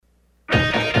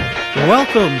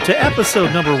Welcome to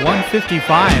episode number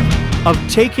 155 of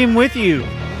Take Him With You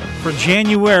for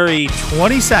January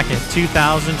 22nd,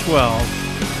 2012.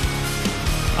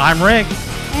 I'm Rick.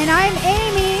 And I'm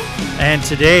Amy. And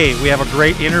today we have a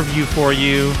great interview for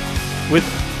you with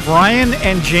Brian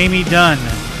and Jamie Dunn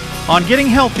on getting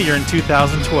healthier in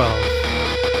 2012.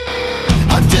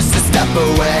 I'm just a step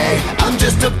away, I'm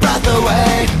just a breath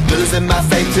away, losing my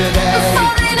faith today. I'm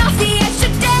falling off the edge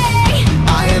today.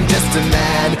 I am just a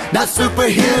man, not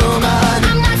superhuman.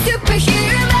 I'm not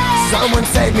superhuman. Someone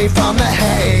save me from the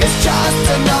haze. It's just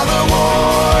another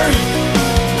war,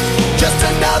 just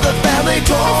another family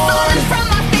torn. I'm falling from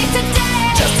my faith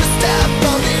today. Just a step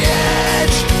on the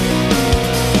edge,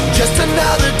 just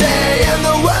another day in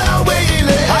the world we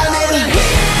live. I need a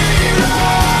hero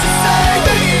to save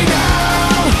me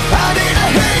now. I need a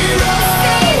hero.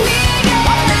 Save me now.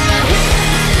 I need a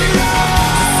hero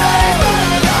to save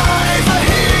my life. A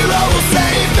hero will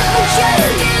save me.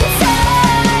 Just in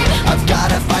time. I've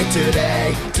gotta fight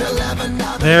today to live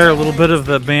another. There, a little bit of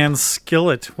the band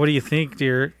Skillet. What do you think,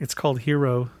 dear? It's called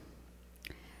Hero.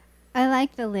 I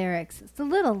like the lyrics. It's a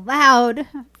little loud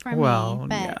for me, but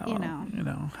yeah, you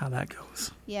know. how that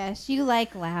goes. Yes, you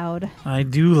like loud. I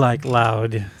do like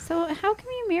loud. So how come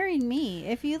you married me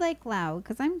if you like loud?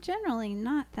 Because I'm generally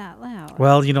not that loud.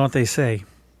 Well, you know what they say.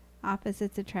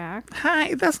 Opposites attract.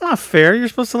 Hi, that's not fair. You're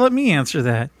supposed to let me answer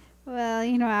that. Well,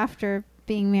 after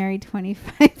being married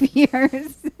 25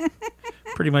 years.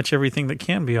 Pretty much everything that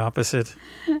can be opposite.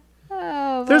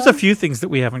 Oh, There's well, a few things that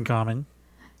we have in common.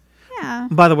 yeah.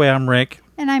 By the way, I'm Rick,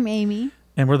 And I'm Amy.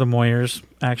 and we're the Moyers.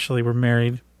 Actually, we're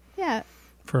married Yeah.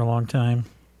 for a long time.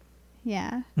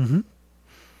 Yeah.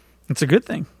 It's a good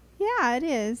thing. Yeah, it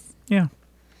is. Yeah.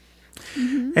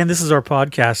 And this is our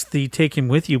podcast, the Take Him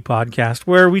With You podcast,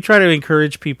 where we try to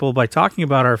encourage people by talking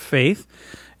about our faith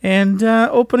and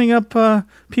opening up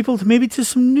people to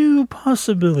some new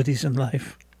possibilities in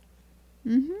life.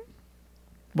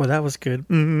 Well, that was good.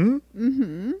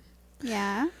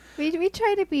 Yeah. We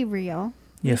try to be real.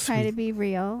 Yes, We try we- to be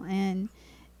real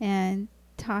and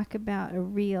talk about a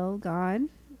real God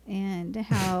and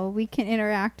how we can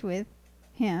interact with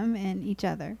him and each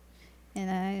other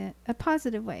in a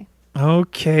positive way.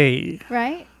 Okay.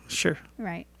 Right? Sure.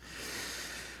 Right.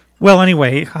 Well,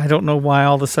 anyway, I don't know why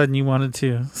all of a sudden you wanted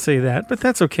to say that, but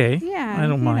that's okay. Yeah. I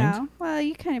don't mind. Well,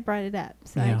 you kind of brought it up,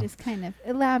 so Yeah. I just kind of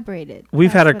elaborated.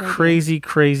 We've had a That's what I did. crazy,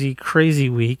 crazy, crazy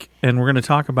week, and we're going to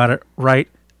talk about it right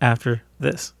after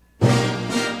this.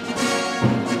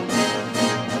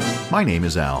 My name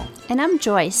is Al, And I'm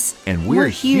Joyce. and we're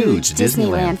huge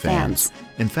Disneyland fans.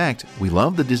 In fact, we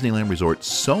love the Disneyland Resort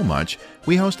so much,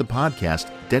 we host a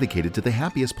podcast dedicated to the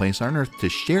happiest place on earth to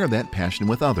share that passion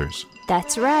with others.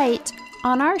 That's right.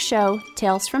 On our show,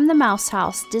 Tales from the Mouse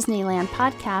House Disneyland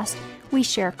podcast, we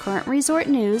share current resort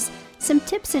news, some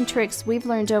tips and tricks we've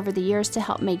learned over the years to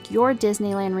help make your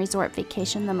Disneyland resort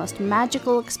vacation the most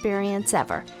magical experience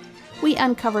ever. We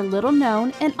uncover little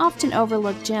known and often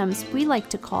overlooked gems we like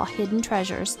to call hidden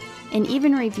treasures, and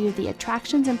even review the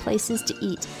attractions and places to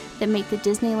eat that make the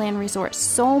Disneyland resort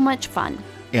so much fun.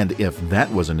 And if that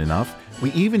wasn't enough,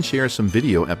 we even share some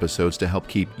video episodes to help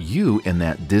keep you in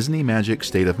that Disney magic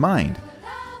state of mind.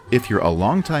 If you're a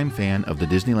longtime fan of the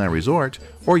Disneyland Resort,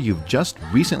 or you've just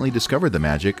recently discovered the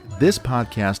magic, this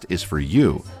podcast is for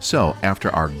you. So, after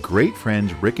our great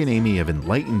friends Rick and Amy have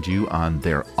enlightened you on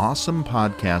their awesome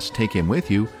podcast, Take Him With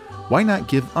You, why not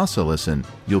give us a listen?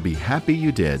 You'll be happy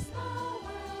you did.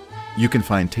 You can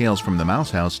find Tales from the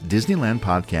Mouse House Disneyland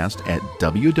podcast at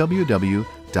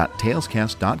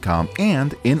www.talescast.com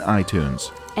and in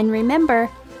iTunes. And remember,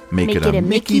 Make it a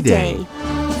Mickey day.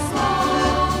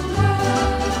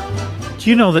 Do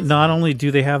you know that not only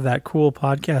do they have that cool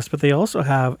podcast, but they also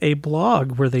have a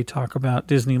blog where they talk about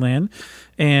Disneyland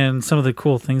and some of the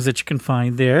cool things that you can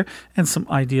find there and some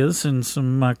ideas and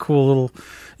some cool little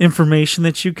information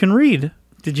that you can read.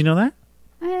 Did you know that?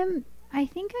 I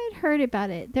think I'd heard about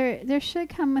it. There should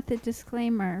come with a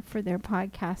disclaimer for their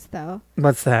podcast, though,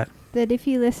 What's that? that if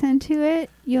you listen to it,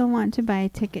 you'll want to buy a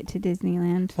ticket to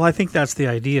Disneyland. Well, I think that's the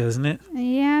idea, isn't it?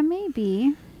 Yeah,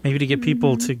 maybe. Maybe to get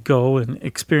people to go and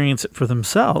experience it for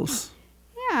themselves.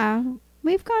 Yeah,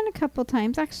 we've gone a couple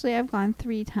times. Actually, I've gone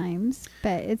 3 times,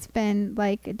 but it's been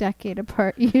like a decade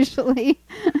apart usually.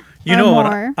 You or know what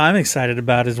more. I'm excited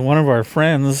about is one of our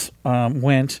friends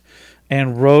went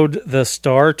and rode the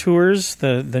Star Tours,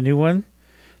 the new one.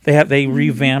 They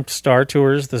revamped Star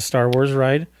Tours, the Star Wars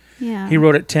ride. Yeah. He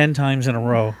rode it 10 times in a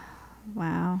row.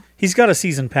 Wow. He's got a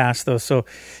season pass though,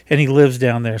 and he lives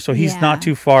down there, so he's Yeah. not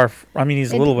too far. I mean,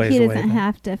 he's a little ways He away. doesn't but-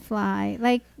 have to fly.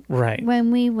 Like right.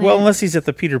 when we went. Well, unless he's at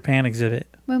the Peter Pan exhibit.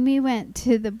 when we went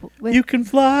to the with, You can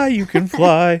fly. You can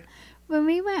fly. when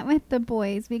we went with the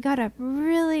boys, we got up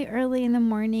really early in the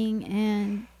morning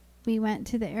and we went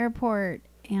to the airport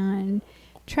and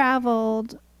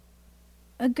traveled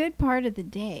a good part of the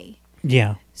day.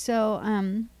 Yeah. So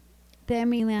then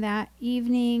we landed that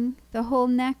evening, the whole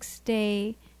next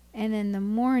day, and then the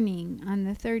morning on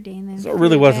the third day, and then So it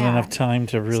really flew wasn't back. enough time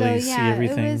to really So, see yeah,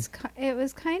 everything. It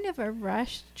was kind of a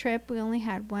rushed trip. We only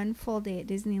had one full day at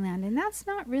Disneyland, and that's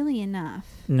not really enough.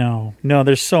 No,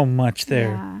 there's so much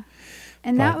there. Yeah.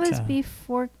 And that But, was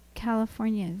before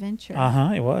California Adventure.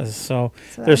 It was. So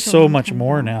So that there's was a so long much time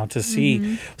more ago. now to see.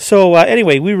 Mhm. So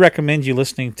anyway, we recommend you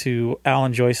listening to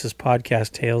Alan Joyce's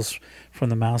podcast, Tales from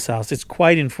the Mouse House. It's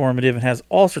quite informative and has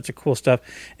all sorts of cool stuff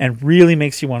and really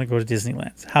makes you want to go to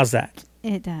Disneyland. How's that?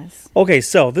 It does. Okay,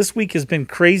 so this week has been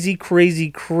crazy, crazy,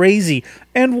 crazy.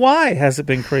 And why has it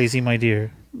been crazy, my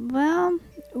dear? Well,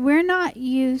 we're not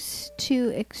used to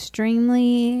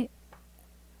extremely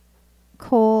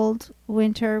cold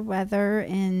winter weather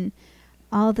and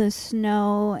all the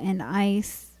snow and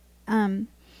ice.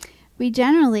 We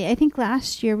generally, I think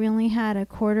last year we only had a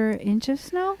quarter inch of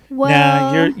snow. Well,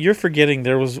 Nah, you're forgetting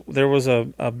there was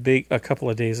a couple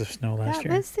of days of snow last that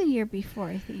year. was the year before,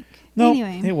 I think. No,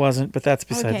 anyway, it wasn't, but that's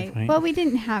beside okay. the point. Well, we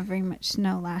didn't have very much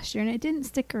snow last year, and it didn't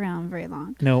stick around very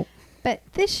long. No. But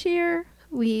this year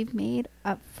we've made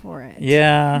up for it.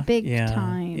 Yeah. Big yeah,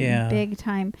 time. Yeah. Big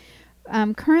time.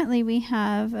 Currently, we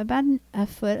have about a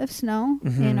foot of snow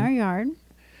Mm-hmm. in our yard.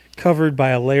 Covered by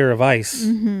a layer of ice.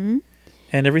 Mm-hmm.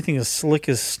 And everything is slick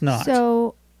as snot.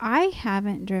 So I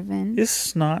haven't driven Is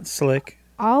snot slick?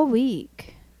 all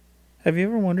week. Have you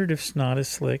ever wondered if snot is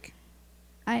slick?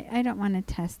 I don't want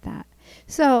to test that.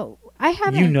 So I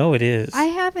haven't. You know it is. I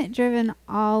haven't driven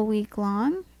all week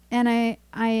long, and I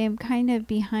am kind of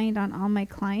behind on all my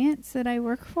clients that I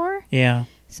work for. Yeah.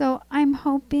 So I'm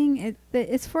hoping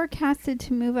it's forecasted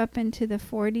to move up into the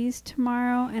 40s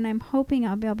tomorrow, and I'm hoping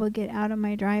I'll be able to get out of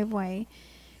my driveway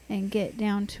and get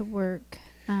down to work.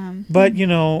 But,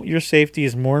 your safety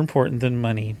is more important than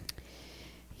money.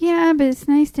 Yeah, but it's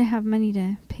nice to have money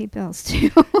to pay bills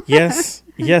too. Yes.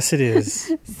 Yes, it is.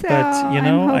 So But,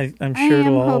 I'm sure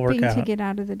it'll all work I am hoping to out. get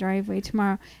out of the driveway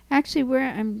tomorrow. Actually, where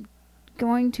I'm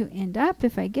going to end up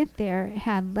if I get there, it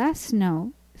had less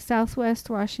snow. Southwest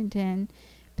Washington,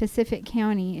 Pacific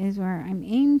County is where I'm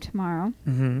aimed tomorrow.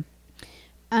 Mm-hmm.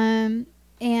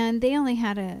 And they only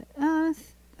had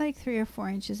like 3 or 4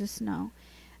 inches of snow.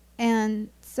 And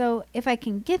so if I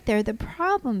can get there, the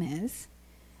problem is,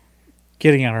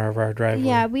 Getting out of our driveway.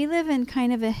 yeah, we live in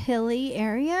kind of a hilly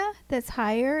area that's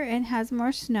higher and has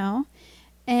more snow.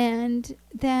 And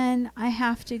then I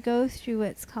have to go through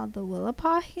what's called the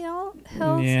Willapa Hills,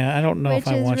 Yeah, I don't know which if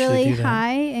I is want you really to do that.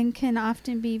 high and can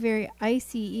often be very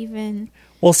icy even.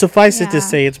 Well, suffice it to Yeah.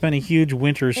 say, it's been a huge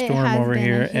winter storm has over been a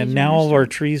here, huge and now winter all of our storm.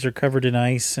 trees are covered in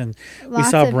ice, and we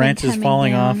Lots saw have been branches coming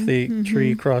falling off down. the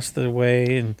tree Mhm. across the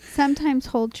way, and Sometimes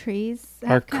whole trees. our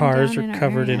have come cars down are in our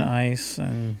covered in area. ice.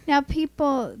 And Now,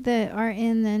 people that are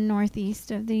in the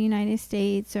northeast of the United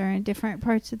States or in different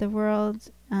parts of the world,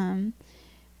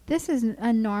 this is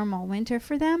a normal winter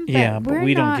for them. But Yeah, but we're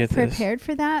we don't not get this. prepared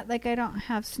for that. Like, I don't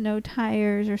have snow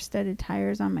tires or studded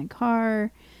tires on my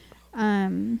car.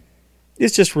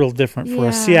 it's just real different for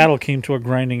us. Yeah. Seattle came to a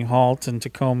grinding halt, and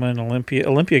Tacoma and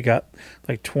Olympia got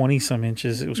like 20-some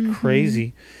inches. It was Mm-hmm.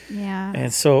 crazy. Yeah.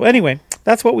 And so, anyway,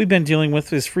 that's what we've been dealing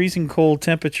with is freezing cold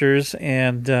temperatures,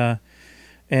 and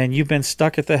you've been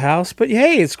stuck at the house. But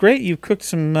hey, it's great. You've cooked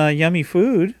some yummy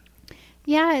food.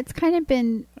 Yeah, it's kind of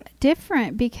been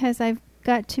different because I've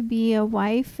got to be a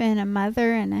wife and a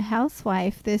mother and a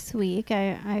housewife this week.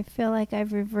 I feel like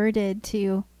I've reverted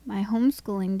to my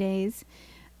homeschooling days.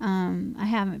 I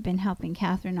haven't been helping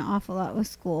Catherine an awful lot with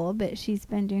school, but she's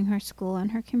been doing her school on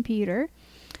her computer.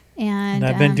 And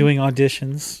I've been doing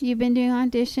auditions. You've been doing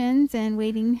auditions and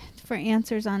waiting for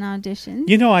answers on auditions.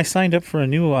 I signed up for a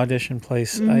new audition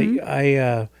place.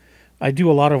 Mhm. I do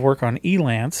a lot of work on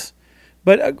Elance.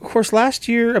 But, of course, last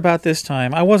year about this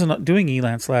time, I wasn't doing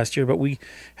Elance last year, but we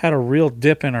had a real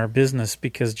dip in our business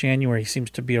because January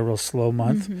seems to be a real slow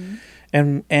month. Mm-hmm.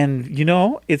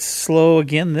 And it's slow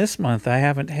again this month. I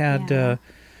haven't had, Yeah.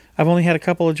 I've only had a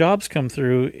couple of jobs come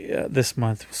through this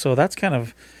month. So that's kind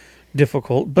of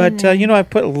difficult. But, Mhm. I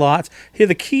put lots. Here,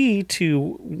 the key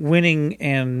to winning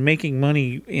and making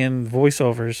money in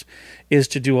voiceovers is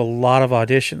to do a lot of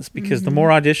auditions because the more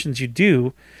auditions you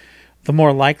do, the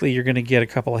more likely you're going to get a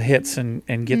couple of hits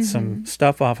and get some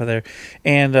stuff off of there.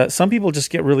 And some people just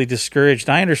get really discouraged.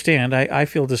 I understand. I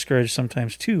feel discouraged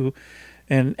sometimes too.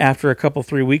 And after a couple,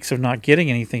 3 weeks of not getting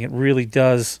anything, it really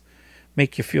does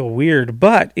make you feel weird.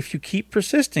 But if you keep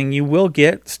persisting, you will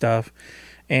get stuff.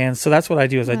 And so that's what I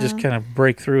do is I just kind of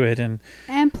break through it. And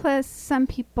plus, some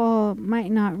people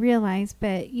might not realize,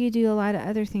 but you do a lot of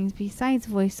other things besides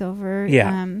voiceover.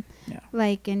 Yeah.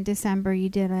 Like in December, you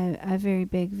did a very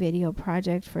big video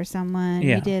project for someone.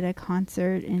 Yeah. You did a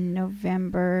concert in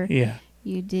November. Yeah.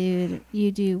 You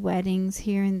do weddings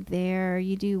here and there.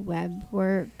 You do web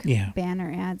work, banner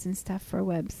ads and stuff for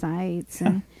websites.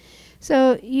 And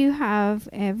so you have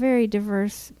a very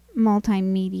diverse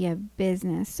multimedia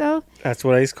business. So that's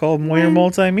what I call Moyer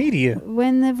Multimedia.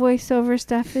 When the voiceover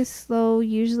stuff is slow,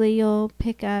 usually you'll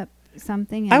pick up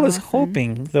something else. I was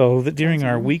hoping, though, that during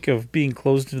our week of being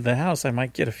closed into the house, I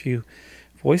might get a few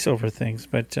voiceover things.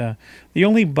 But the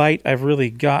only bite I've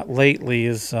really got lately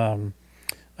is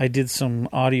I did some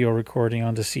audio recording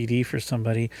onto CD for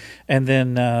somebody. And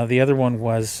then the other one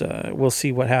was, we'll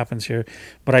see what happens here,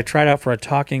 but I tried out for a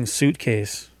talking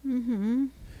suitcase. Mm-hmm.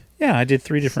 Yeah, I did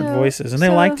 3 different voices, and they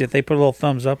liked it. They put a little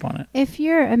thumbs up on it. If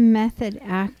you're a method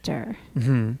actor,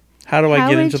 how do I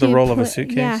get into the role of a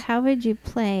suitcase? Yeah, how would you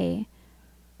play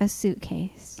a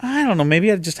suitcase? I don't know.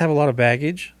 Maybe I'd just have a lot of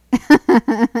baggage.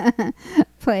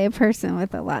 Play a person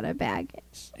with a lot of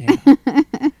baggage. Yeah.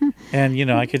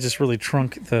 And, I could just really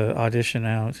trunk the audition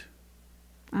out.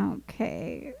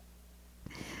 Okay.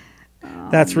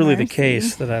 That's really the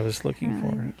case that I was looking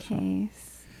for. The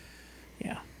case.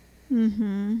 Yeah.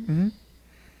 Mm-hmm.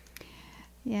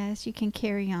 Yes, you can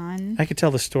carry on. I could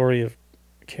tell the story of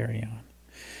Carry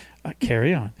On.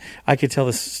 Carry On. I could tell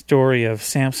the story of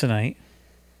Samsonite.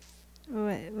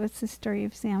 What's the story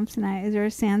of Samsonite? Is there a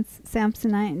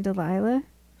Samsonite and Delilah?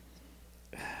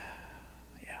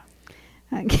 Yeah.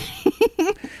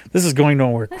 Okay. This is going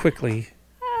nowhere quickly.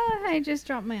 I just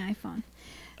dropped my iPhone.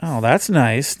 Oh, that's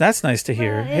nice. That's nice to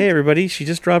hear. Hey, everybody, she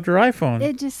just dropped her iPhone.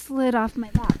 It just slid off my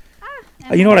lap.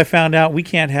 You know what I found out? We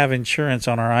can't have insurance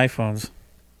on our iPhones.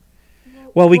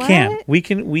 Well, we can. We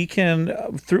can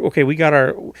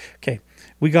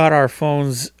we got our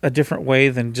phones a different way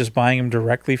than just buying them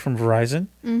directly from Verizon.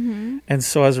 Mm-hmm. And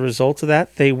so as a result of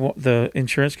that, the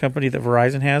insurance company that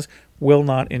Verizon has will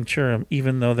not insure them,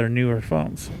 even though they're newer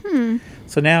phones.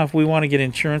 So now if we want to get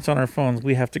insurance on our phones,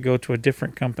 we have to go to a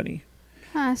different company.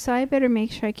 So I better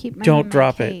make sure I keep my Don't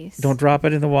drop it. Don't drop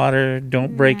it in the water.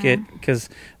 Don't break it, because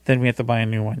then we have to buy a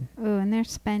new one. Oh, and they're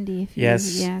spendy.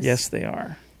 Yes, they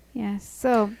are. Yes.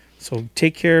 So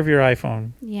take care of your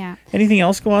iPhone. Yeah. Anything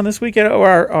else go on this weekend?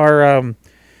 Our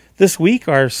this week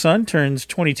our son turns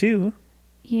 22.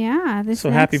 Yeah.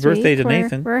 So happy birthday to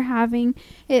Nathan. We're having.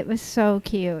 It was so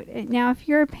cute. Now, if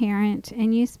you're a parent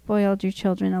and you spoiled your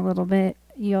children a little bit,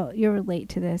 you'll relate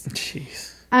to this.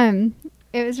 Jeez.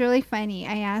 It was really funny.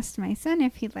 I asked my son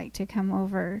if he'd like to come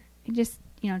over. I just,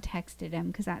 texted him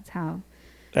because that's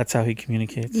how he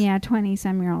communicates. Yeah,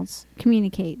 20-some-year-olds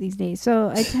communicate these days. So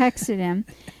I texted him,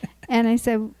 and I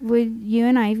said, would you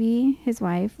and Ivy, his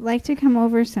wife, like to come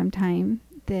over sometime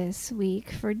this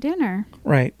week for dinner?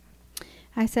 Right.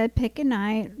 I said, pick a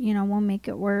night. We'll make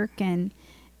it work, and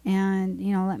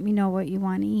let me know what you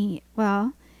want to eat.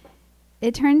 Well,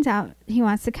 it turns out he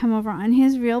wants to come over on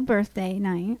his real birthday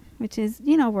night, which is,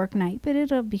 work night, but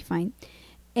it'll be fine.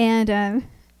 And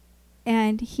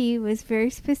he was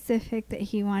very specific that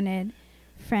he wanted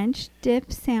French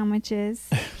dip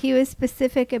sandwiches. He was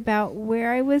specific about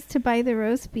where I was to buy the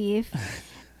roast beef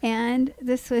and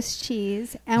the Swiss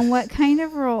cheese and what kind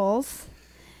of rolls.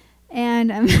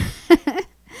 And and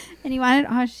he wanted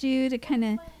Ashu to kind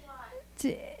of...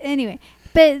 Anyway,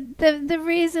 but the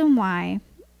reason why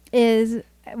is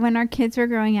when our kids were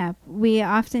growing up, we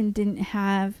often didn't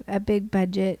have a big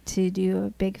budget to do a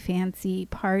big fancy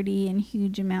party and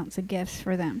huge amounts of gifts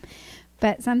for them.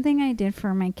 But something I did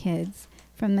for my kids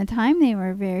from the time they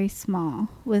were very small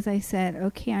was I said,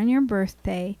 okay, on your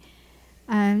birthday,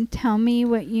 tell me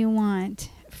what you want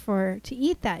to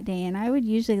eat that day. And I would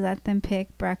usually let them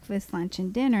pick breakfast, lunch,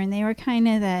 and dinner. And they were kind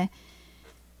of the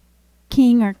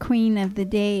king or queen of the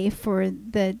day for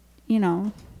the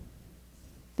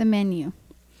menu.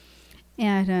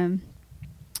 And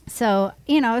so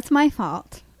it's my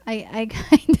fault. I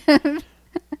kind of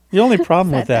the only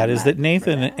problem with that is that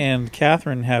Nathan and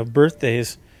Catherine have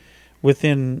birthdays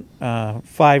within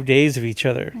 5 days of each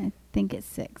other. I think it's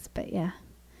 6, but yeah.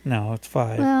 No, it's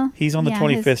 5. Well, he's on the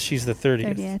 25th, she's the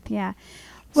 30th. Yeah.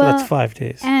 So that's 5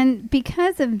 days. And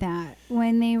because of that,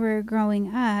 when they were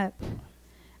growing up,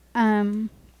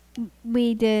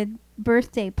 we did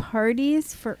birthday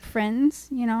parties for friends,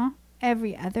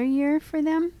 every other year for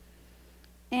them.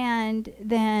 And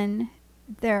then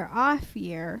their off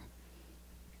year,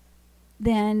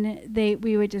 then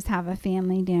we would just have a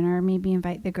family dinner, maybe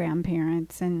invite the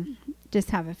grandparents and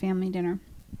just have a family dinner.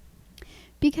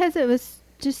 Because it was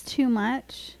just too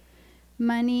much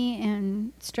money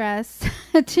and stress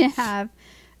to have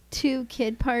 2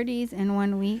 kid parties in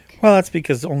 1 week. Well, that's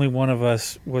because only one of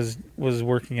us was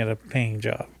working at a paying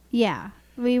job. Yeah.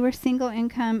 We were single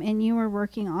income and you were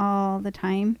working all the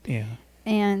time. Yeah.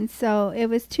 And so it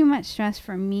was too much stress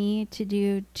for me to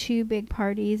do 2 big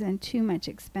parties and too much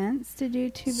expense to do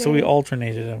 2 big. So we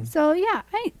alternated them. So yeah,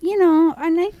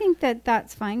 and I think that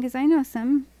that's fine because I know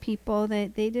some people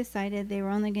that they decided they were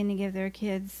only going to give their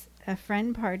kids a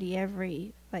friend party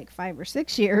every like 5 or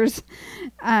 6 years,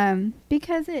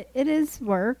 because it is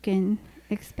work and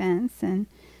expense, and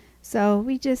so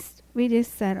we just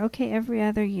said okay every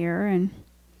other year, and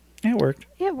it worked.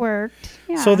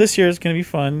 Yeah. So this year is going to be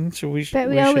fun. So we But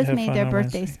we should always have made fun their on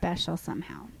birthday Wednesday. special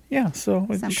somehow. Yeah, so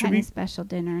it Some should kind be of special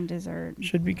dinner and dessert.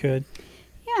 should be good.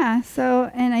 Yeah. So,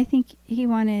 and I think he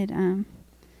wanted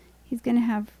he's going to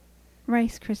have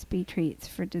Rice Krispie treats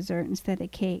for dessert instead of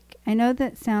cake. I know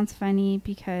that sounds funny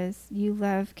because you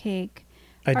love cake.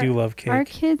 I do love cake. Our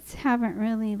kids haven't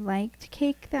really liked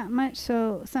cake that much,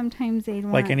 so sometimes they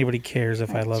want Like anybody cares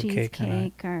if I love cake or not.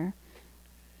 cheesecake or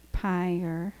pie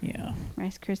or Yeah.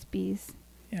 Rice Krispies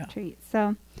Yeah. treats.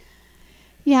 So,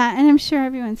 yeah, and I'm sure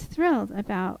everyone's thrilled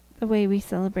about the way we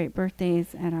celebrate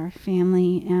birthdays at our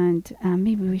family, and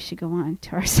maybe we should go on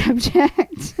to our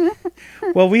subject.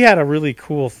 Well, we had a really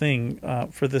cool thing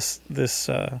for this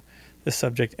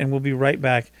subject, and we'll be right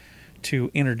back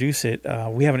to introduce it.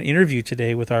 We have an interview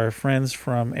today with our friends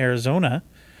from Arizona,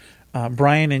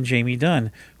 Brian and Jamie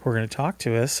Dunn, who are going to talk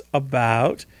to us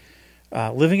about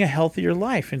living a healthier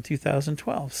life in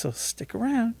 2012. So stick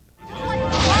around.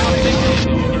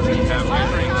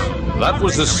 That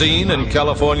was the scene in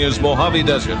California's Mojave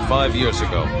Desert 5 years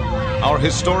ago. Our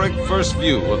historic first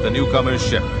view of the newcomer's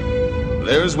ship.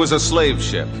 Theirs was a slave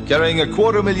ship carrying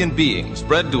 250,000 beings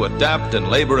bred to adapt and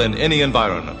labor in any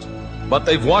environment. But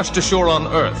they've washed ashore on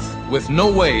Earth with no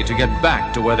way to get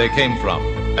back to where they came from.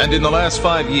 And in the last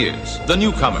 5 years, the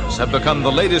newcomers have become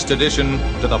the latest addition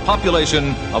to the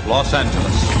population of Los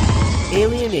Angeles.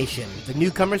 Alien Nation, the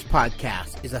Newcomers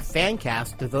Podcast, is a fan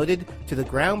cast devoted to the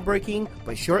groundbreaking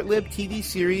but short-lived TV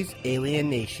series Alien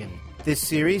Nation. This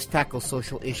series tackles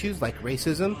social issues like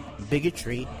racism,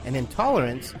 bigotry, and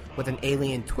intolerance with an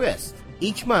alien twist.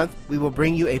 Each month, we will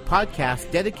bring you a podcast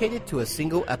dedicated to a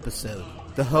single episode.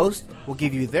 The host will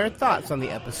give you their thoughts on the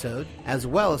episode, as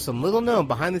well as some little-known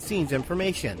behind-the-scenes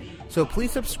information. So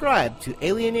please subscribe to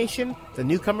Alien Nation, the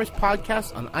Newcomers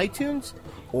Podcast on iTunes,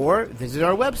 or visit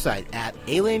our website at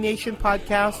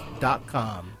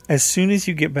alienationpodcast.com. As soon as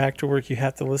you get back to work, you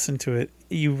have to listen to it.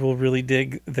 You will really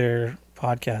dig their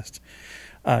podcast.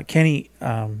 Kenny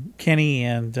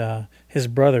and his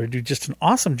brother do just an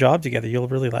awesome job together. You'll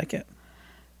really like it.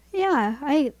 Yeah,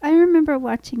 I remember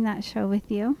watching that show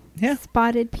with you. Yeah.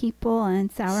 Spotted People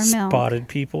and Sour Milk. Spotted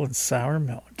People and Sour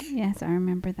Milk. Yes, I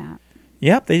remember that.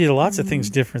 Yep, they did lots of things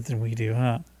different than we do,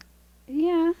 huh?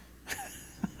 Yeah.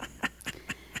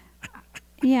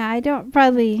 Yeah, it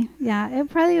probably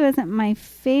wasn't my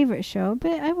favorite show,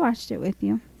 but I watched it with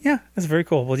you. Yeah, that's very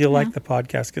cool. Well, you'll Yeah. like the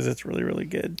podcast because it's really, really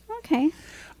good. Okay.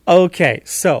 Okay,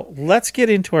 so let's get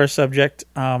into our subject.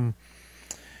 I've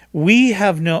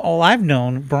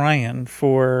known Brian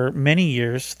for many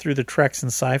years through the Treks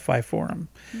and Sci-Fi Forum.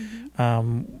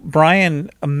 Brian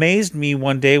amazed me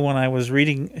one day when I was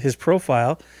reading his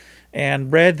profile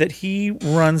and read that he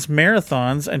runs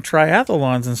marathons and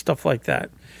triathlons and stuff like that.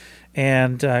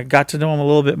 And got to know him a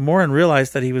little bit more and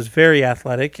realized that he was very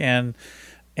athletic and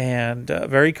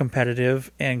very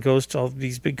competitive and goes to all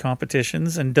these big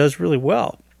competitions and does really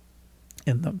well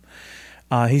in them.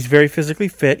 He's very physically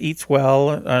fit, eats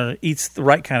well, eats the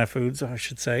right kind of foods, I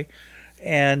should say.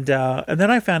 And then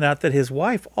I found out that his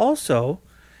wife also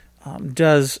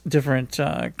does different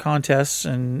contests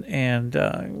and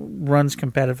runs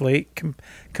competitively,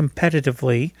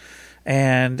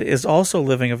 and is also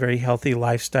living a very healthy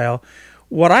lifestyle.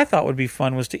 What I thought would be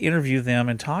fun was to interview them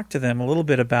and talk to them a little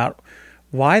bit about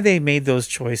why they made those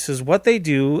choices, what they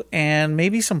do, and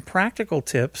maybe some practical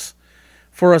tips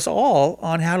for us all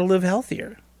on how to live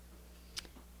healthier.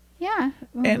 Yeah,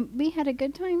 And we had a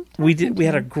good time. We did. talking We to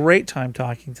had a them. great time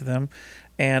talking to them,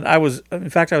 and I was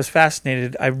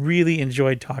fascinated. I really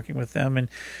enjoyed talking with them, and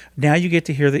now you get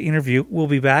to hear the interview. We'll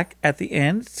be back at the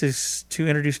end to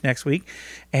introduce next week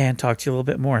and talk to you a little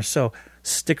bit more. So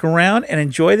Stick around and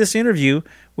enjoy this interview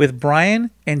with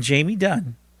Brian and Jamie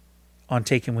Dunn on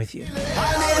Taken With You.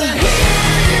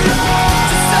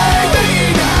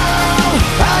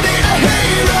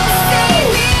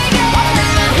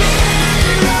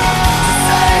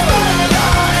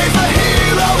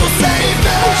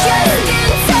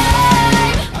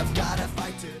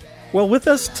 Well, with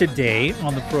us today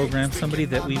on the program, somebody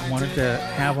that we've wanted to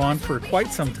have on for quite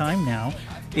some time now,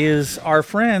 is our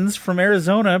friends from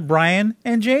Arizona, Brian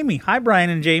and Jamie. Hi, Brian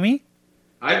and Jamie.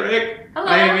 Hi, Rick. Hello.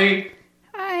 Hi, Amy.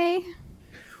 Hi.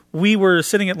 We were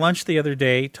sitting at lunch the other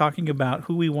day talking about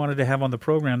who we wanted to have on the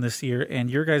program this year, and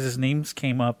your guys' names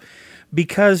came up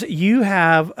because you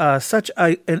have such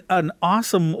an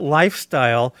awesome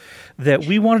lifestyle that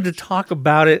we wanted to talk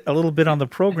about it a little bit on the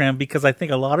program because I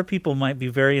think a lot of people might be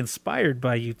very inspired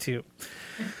by you two.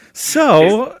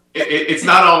 So it's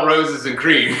not all roses and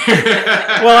cream.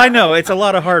 well, I know it's a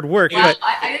lot of hard work. Yeah, But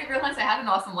I didn't realize I had an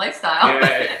awesome lifestyle.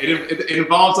 Yeah, it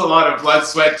involves a lot of blood,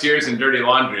 sweat, tears, and dirty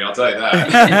laundry. I'll tell you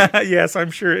that. yes,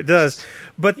 I'm sure it does.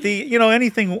 But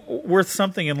anything worth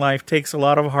something in life takes a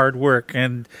lot of hard work,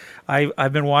 and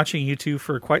I've been watching you two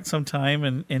for quite some time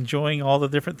and enjoying all the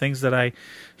different things that I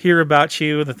hear about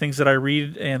you and the things that I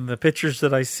read and the pictures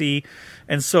that I see.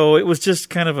 And so it was just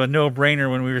kind of a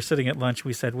no-brainer when we were sitting at lunch.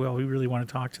 We said, well, we really want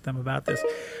to talk to them about this.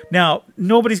 Now,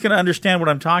 nobody's going to understand what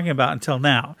I'm talking about until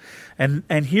now.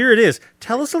 And here it is.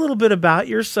 Tell us a little bit about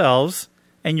yourselves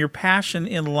and your passion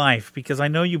in life, because I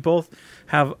know you both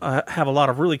have a lot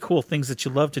of really cool things that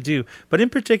you love to do. But in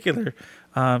particular,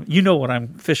 you know what I'm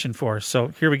fishing for. So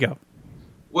here we go.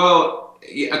 Well,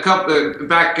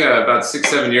 back about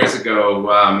 6-7 years ago,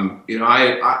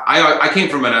 I came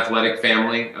from an athletic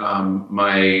family.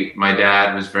 My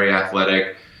dad was very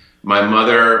athletic. My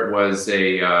mother was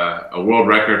a world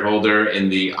record holder in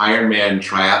the Ironman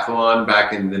triathlon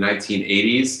back in the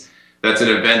 1980s. That's an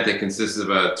event that consists of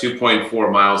a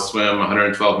 2.4 mile swim,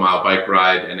 112 mile bike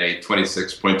ride, and a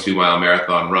 26.2 mile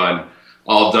marathon run,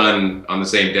 all done on the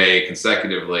same day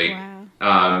consecutively.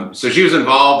 Wow. So she was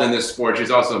involved in this sport.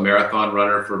 She's also a marathon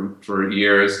runner for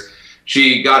years.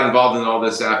 She got involved in all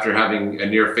this after having a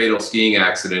near fatal skiing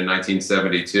accident in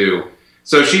 1972.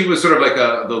 So she was sort of like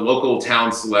the local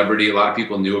town celebrity. A lot of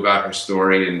people knew about her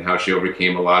story and how she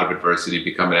overcame a lot of adversity to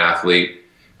become an athlete.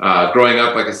 Growing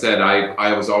up, like I said,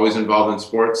 I was always involved in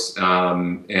sports.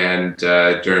 And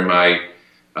during my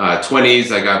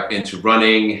 20s, I got into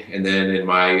running. And then in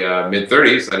my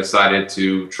mid-30s, I decided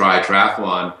to try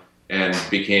triathlon and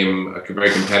became very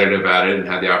competitive at it and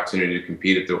had the opportunity to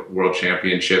compete at the World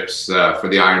Championships for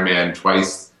the Ironman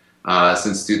twice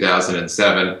since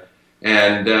 2007.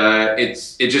 And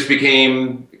it just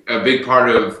became a big part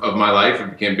of my life. It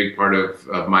became a big part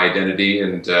of my identity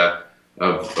and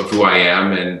of who I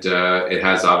am. And it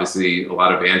has obviously a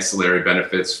lot of ancillary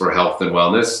benefits for health and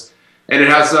wellness. And it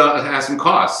has some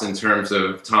costs in terms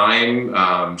of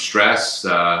time, stress.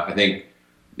 I think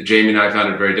Jamie and I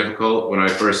found it very difficult when I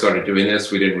first started doing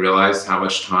this. We didn't realize how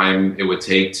much time it would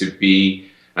take to be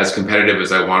as competitive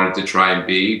as I wanted to try and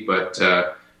be. But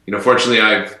fortunately,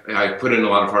 I've put in a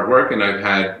lot of hard work, and I've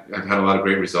had a lot of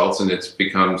great results, and it's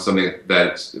become something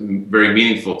that's very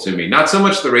meaningful to me. Not so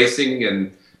much the racing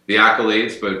and the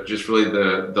accolades, but just really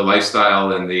the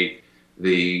lifestyle and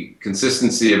the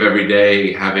consistency of every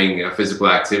day having a physical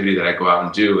activity that I go out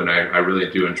and do, and I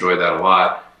really do enjoy that a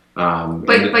lot.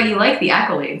 But you like the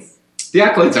accolades. The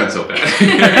accolades aren't so bad.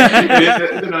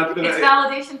 It's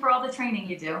validation for all the training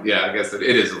you do. Yeah, I guess it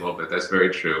is a little bit. That's very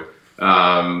true.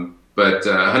 But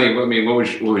honey,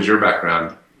 what was your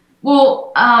background?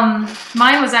 Well,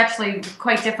 mine was actually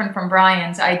quite different from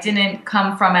Brian's. I didn't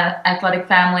come from an athletic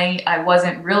family. I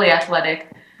wasn't really athletic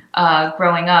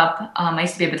growing up. I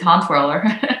used to be a baton twirler.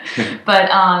 But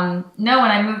no,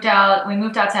 when we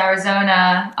moved out to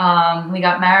Arizona, we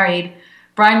got married.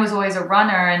 Brian was always a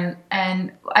runner,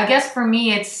 and I guess for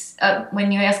me, it's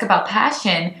when you ask about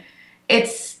passion,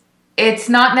 it's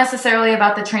not necessarily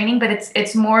about the training, but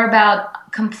it's more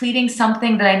about completing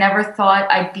something that I never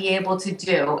thought I'd be able to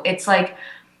do. It's like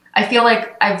I feel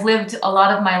like I've lived a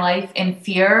lot of my life in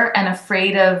fear and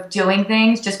afraid of doing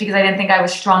things just because I didn't think I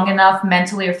was strong enough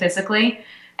mentally or physically,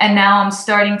 and now I'm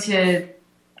starting to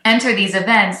enter these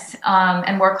events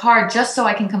and work hard just so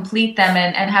I can complete them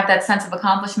and have that sense of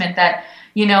accomplishment that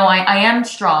I am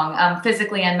strong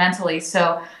physically and mentally.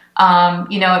 So,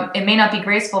 it may not be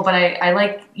graceful, but I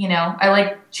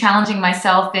like challenging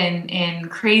myself in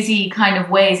crazy kind of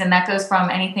ways. And that goes from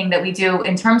anything that we do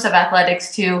in terms of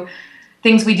athletics to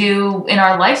things we do in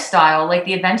our lifestyle, like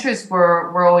the adventures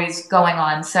we're always going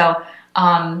on. So,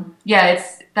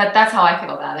 that's how I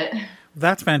feel about it.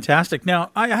 That's fantastic.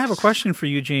 Now, I have a question for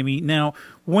you, Jamie. Now,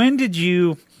 when did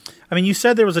you? I mean, you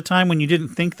said there was a time when you didn't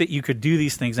think that you could do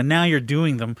these things, and now you're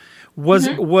doing them. Was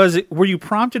it? Were you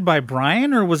prompted by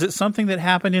Brian, or was it something that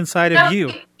happened inside of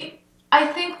you? I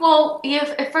think. Well,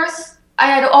 at first, I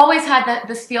had always had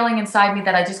this feeling inside me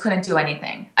that I just couldn't do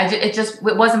anything. It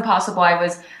wasn't possible. I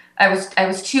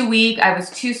was too weak. I was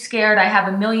too scared. I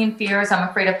have a million fears. I'm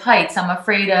afraid of heights. I'm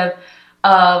afraid of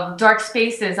dark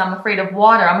spaces. I'm afraid of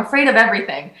water. I'm afraid of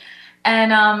everything.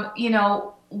 And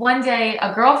one day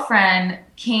a girlfriend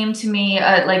came to me,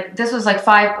 this was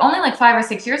only 5 or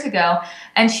 6 years ago,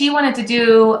 and she wanted to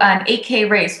do an 8K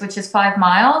race, which is 5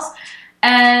 miles.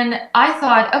 And I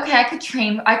thought, okay, I could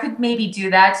train, I could maybe do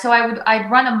that. So I'd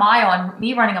run a mile, and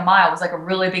me running a mile was like a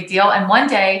really big deal. And one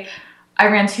day I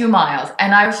ran 2 miles,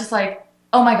 and I was just like,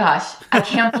 oh my gosh, I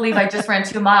can't believe I just ran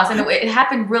 2 miles. And it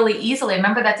happened really easily. I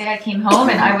remember that day I came home,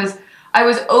 and I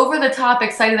was over the top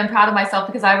excited and proud of myself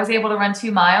because I was able to run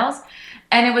 2 miles.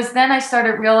 And it was then I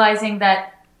started realizing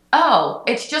that, oh,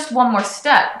 it's just one more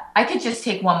step. I could just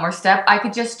take one more step. I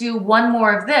could just do one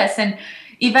more of this. And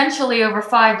eventually over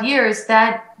 5 years,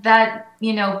 that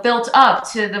built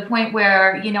up to the point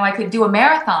where, I could do a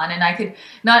marathon, and I could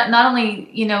not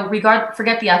only,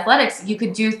 forget the athletics, you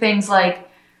could do things like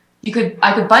I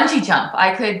could bungee jump.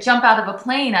 I could jump out of a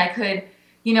plane. I could,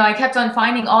 I kept on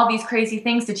finding all these crazy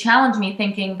things to challenge me,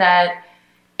 thinking that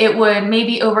it would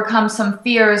maybe overcome some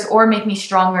fears or make me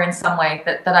stronger in some way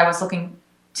that I was looking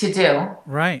to do.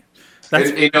 Right. And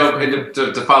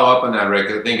to follow up on that,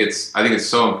 Rick, I think it's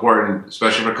so important,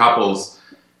 especially for couples,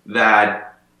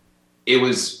 that it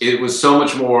was so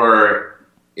much more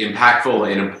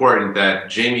impactful and important that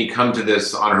Jamie come to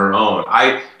this on her own.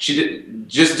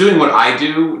 Just doing what I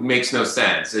do makes no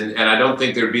sense, and I don't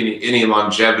think there'd be any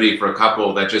longevity for a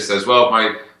couple that just says, well,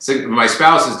 if my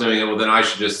spouse is doing it, well then I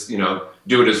should just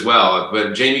do it as well.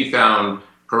 But Jamie found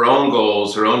her own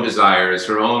goals, her own desires,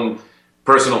 her own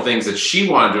personal things that she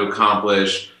wanted to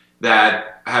accomplish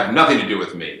that have nothing to do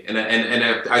with me. And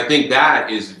I think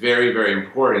that is very, very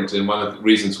important, and one of the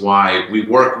reasons why we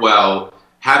work well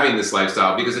having this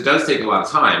lifestyle, because it does take a lot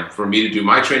of time for me to do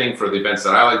my training for the events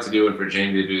that I like to do, and for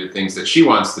Jamie to do the things that she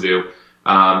wants to do.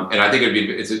 And I think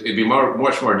it'd be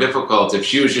much more difficult if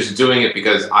she was just doing it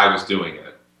because I was doing it.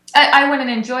 I wouldn't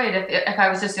enjoy it if I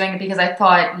was just doing it because I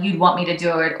thought you'd want me to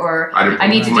do it, or I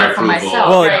need to do it for myself.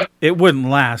 Well, right? It wouldn't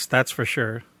last, that's for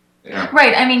sure. Yeah.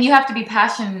 Right. I mean, you have to be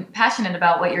passionate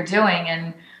about what you're doing,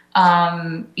 and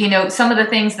some of the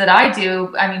things that I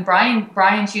do. I mean,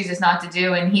 Brian chooses not to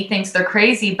do, and he thinks they're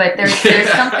crazy. But there's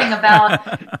something about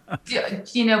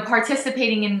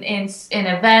participating in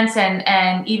events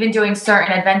and even doing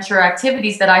certain adventure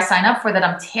activities that I sign up for that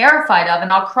I'm terrified of,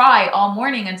 and I'll cry all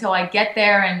morning until I get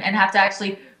there and have to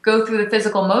actually go through the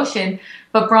physical motion.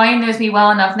 But Brian knows me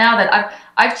well enough now that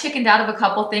I've chickened out of a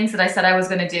couple things that I said I was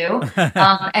going to do,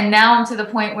 and now I'm to the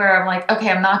point where I'm like, okay,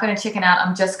 I'm not going to chicken out.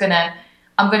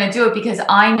 I'm going to do it because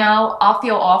I know I'll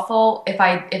feel awful if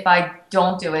I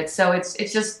don't do it. So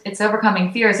it's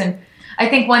overcoming fears. And I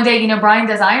think one day, Brian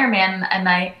does Ironman, and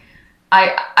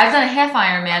I've done a half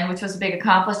Ironman, which was a big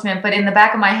accomplishment. But in the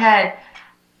back of my head,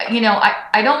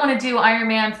 I don't want to do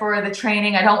Ironman for the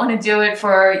training. I don't want to do it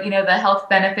for, the health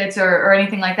benefits or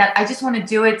anything like that. I just want to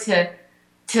do it to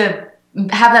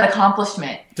have that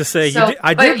accomplishment. To say,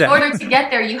 I did that. But in order to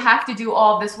get there, you have to do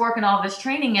all this work and all this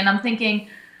training. And I'm thinking,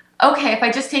 okay, if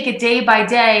I just take it day by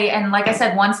day, and like I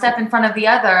said, one step in front of the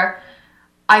other,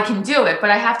 I can do it.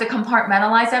 But I have to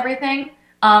compartmentalize everything.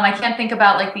 I can't think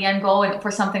about like the end goal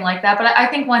for something like that. But I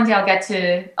think one day I'll get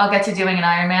to doing an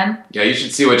Ironman. Yeah, you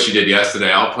should see what she did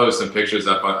yesterday. I'll post some pictures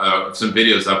up, some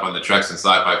videos up on the Treks and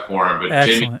Sci-Fi forum. But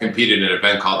Excellent. Jamie competed in an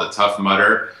event called the Tough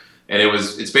Mudder, and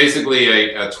it's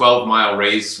basically a 12-mile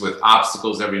race with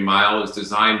obstacles every mile. It was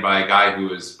designed by a guy who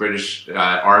was British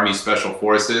Army Special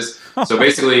Forces. So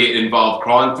basically, it involved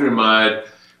crawling through mud,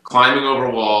 climbing over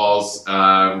walls.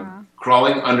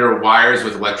 Crawling under wires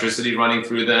with electricity running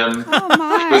through them. Oh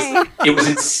my. It was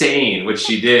insane what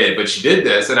she did, but she did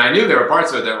this, and I knew there were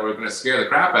parts of it that were going to scare the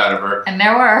crap out of her. And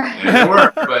there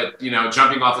were. But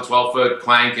jumping off a 12-foot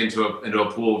plank into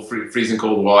a pool of freezing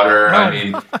cold water. I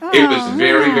mean, it was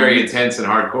very, very intense and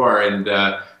hardcore,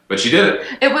 and but she did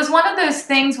it. It was one of those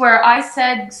things where I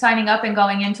said, signing up and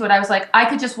going into it, I was like, I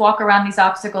could just walk around these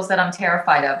obstacles that I'm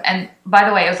terrified of. And by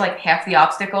the way, it was like half the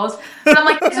obstacles. But I'm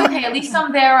like, it's okay. At least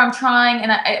I'm there. I'm trying.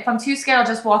 And if I'm too scared, I'll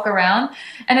just walk around.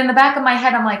 And in the back of my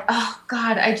head, I'm like, oh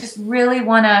God, I just really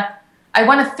want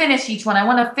to finish each one. I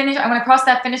want to cross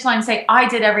that finish line and say, I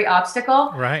did every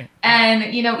obstacle. Right. And,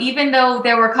 even though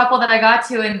there were a couple that I got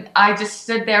to, and I just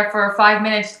stood there for 5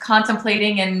 minutes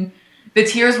contemplating and the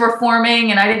tears were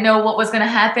forming and I didn't know what was going to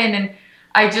happen. And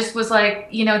I just was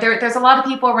like, there's a lot of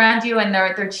people around you and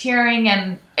they're cheering.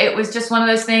 And it was just one of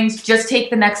those things, just take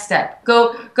the next step.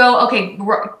 Go, okay,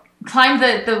 climb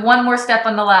the one more step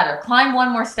on the ladder. Climb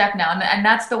one more step now. And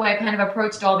that's the way I kind of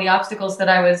approached all the obstacles that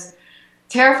I was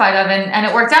terrified of, and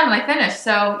it worked out and I finished.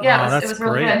 So yeah, it was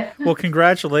really good. Well,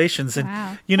 congratulations. And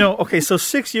Wow. okay, so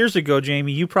 6 years ago,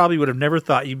 Jamie, you probably would have never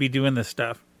thought you'd be doing this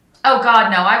stuff. Oh God,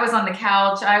 no! I was on the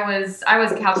couch. I was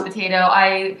a couch potato.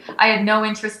 I had no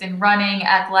interest in running,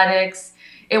 athletics.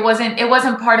 It wasn't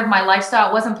part of my lifestyle.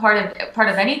 It wasn't part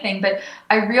of anything. But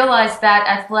I realized that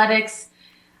athletics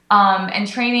and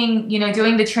training,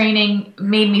 doing the training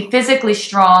made me physically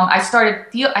strong. I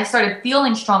started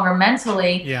feeling stronger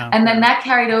mentally, and then that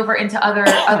carried over into other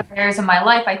areas of my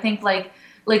life. I think like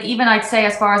even I'd say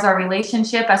as far as our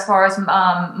relationship, as far as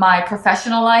my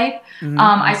professional life,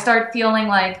 I start feeling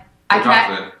like More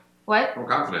confident. What? More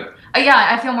confident. Yeah,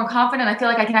 I feel more confident. I feel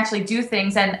like I can actually do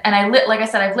things, and like I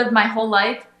said, I've lived my whole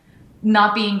life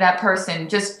not being that person,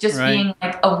 just Right. being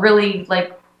like a really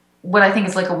what I think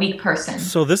is like a weak person.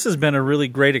 So this has been a really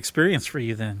great experience for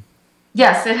you then.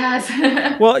 Yes, it has.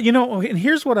 Well, and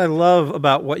here's what I love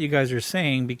about what you guys are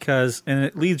saying, and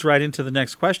it leads right into the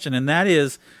next question, and that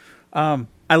is,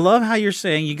 I love how you're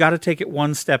saying you got to take it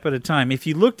one step at a time. If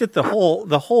you looked at the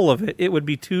whole of it, it would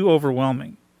be too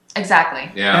overwhelming. Exactly.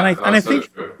 Yeah. And I so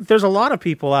think true. there's a lot of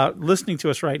people out listening to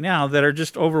us right now that are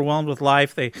just overwhelmed with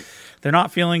life. They're not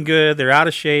feeling good. They're out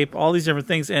of shape. All these different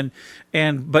things.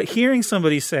 But hearing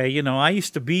somebody say, I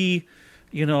used to be,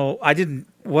 I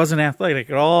wasn't athletic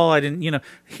at all. I didn't,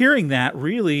 hearing that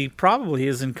really probably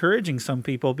is encouraging some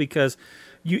people, because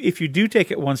if you do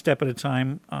take it one step at a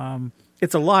time,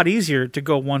 it's a lot easier to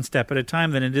go one step at a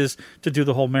time than it is to do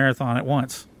the whole marathon at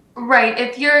once. Right.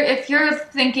 If you're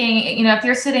thinking, if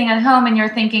you're sitting at home and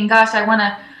you're thinking, gosh, I want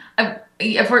to,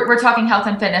 if we're talking health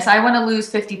and fitness, I want to lose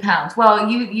 50 pounds. Well,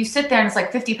 you sit there and it's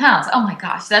like 50 pounds. Oh my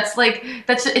gosh,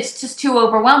 it's just too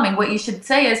overwhelming. What you should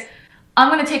say is, I'm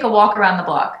going to take a walk around the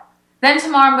block. Then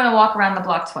tomorrow I'm going to walk around the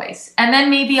block twice. And then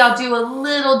maybe I'll do a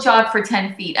little jog for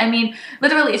 10 feet. I mean,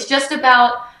 literally, it's just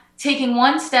about taking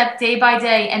one step day by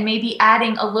day and maybe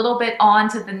adding a little bit on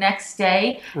to the next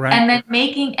day, Right. and then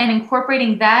making and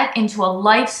incorporating that into a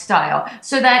lifestyle,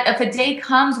 so that if a day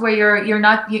comes where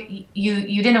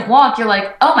you didn't walk, you're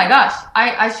like, oh my gosh,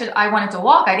 I wanted to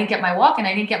walk. I didn't get my walk and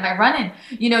I didn't get my run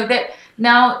in. That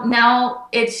now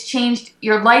it's changed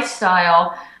your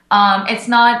lifestyle. And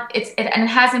it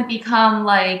hasn't become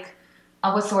like,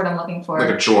 what's the word I'm looking for?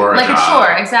 Like a chore. Like a job.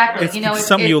 chore, exactly. It's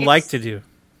something you like to do.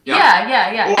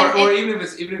 Yeah. Or even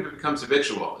if it becomes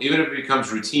habitual, even if it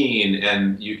becomes routine,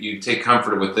 and you take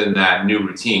comfort within that new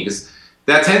routine, because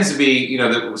that tends to be,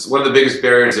 one of the biggest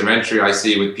barriers of entry I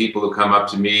see with people who come up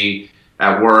to me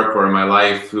at work or in my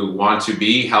life who want to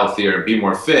be healthier and be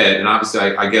more fit. And obviously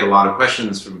I get a lot of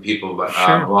questions from people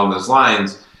Sure. along those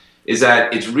lines, is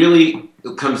that it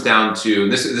comes down to,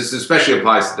 and this especially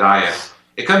applies to diet,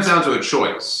 it comes down to a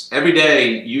choice. Every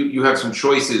day you have some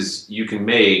choices you can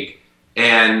make.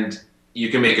 And you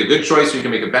can make a good choice or you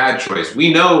can make a bad choice.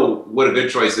 We know what a good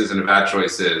choice is and a bad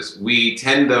choice is. We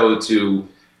tend, though, to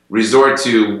resort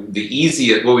to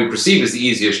what we perceive as the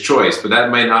easiest choice, but that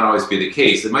might not always be the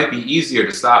case. It might be easier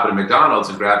to stop at a McDonald's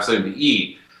and grab something to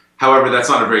eat. However, that's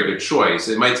not a very good choice.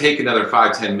 It might take another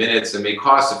 5-10 minutes and may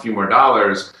cost a few more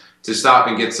dollars to stop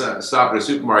at a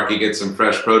supermarket, get some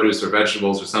fresh produce or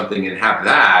vegetables or something and have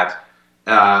that.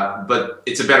 But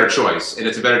it's a better choice, and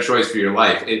it's a better choice for your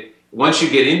life. Once you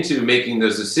get into making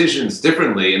those decisions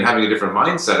differently and having a different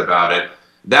mindset about it,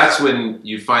 that's when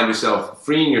you find yourself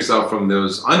freeing yourself from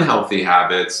those unhealthy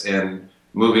habits and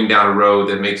moving down a road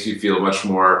that makes you feel much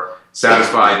more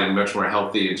satisfied and much more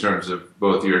healthy in terms of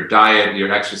both your diet, your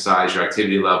exercise, your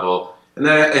activity level, and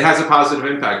then it has a positive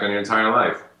impact on your entire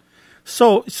life.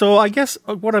 So I guess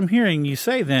what I'm hearing you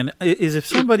say then is, if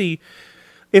somebody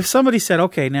said,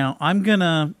 okay, now I'm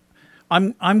gonna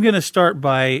start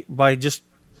by just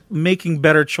making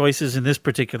better choices in this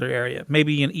particular area,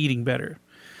 maybe in eating better.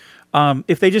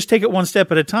 If they just take it one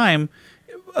step at a time,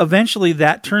 eventually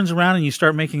that turns around and you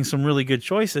start making some really good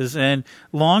choices, and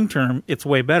long term, it's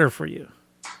way better for you.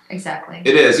 Exactly.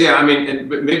 It is, yeah. I mean, and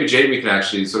maybe Jamie can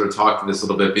actually sort of talk to this a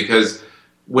little bit, because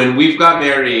when we've got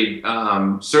married,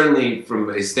 certainly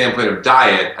from a standpoint of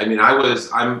diet, I mean,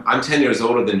 I'm 10 years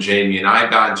older than Jamie, and I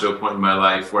got to a point in my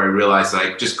life where I realized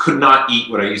I just could not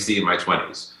eat what I used to eat in my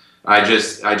 20s. I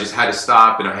just had to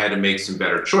stop, and I had to make some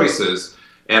better choices.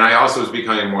 And I also was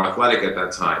becoming more athletic at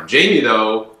that time. Jamie,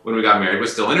 though, when we got married,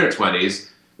 was still in her 20s,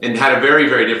 and had a very,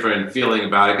 very different feeling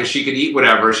about it because she could eat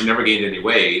whatever. She never gained any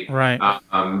weight. Right.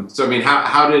 So I mean,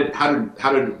 how did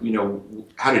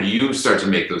you start to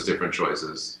make those different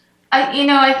choices?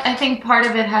 I think part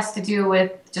of it has to do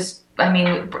with just,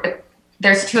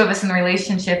 there's two of us in the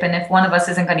relationship, and if one of us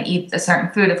isn't going to eat a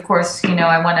certain food, of course,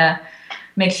 I want to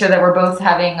make sure that we're both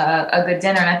having a good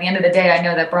dinner. And at the end of the day, I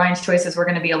know that Brian's choices were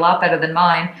going to be a lot better than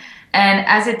mine. And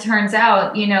as it turns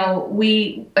out,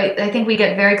 I think we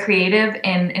get very creative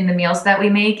in the meals that we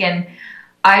make. And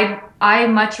I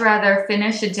much rather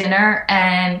finish a dinner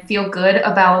and feel good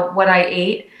about what I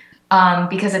ate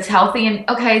because it's healthy. And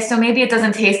okay, so maybe it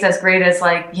doesn't taste as great as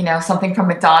something from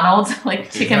McDonald's, like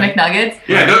chicken McNuggets.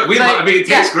 Yeah, it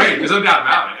tastes great. There's no doubt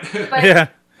about it.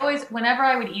 But always, whenever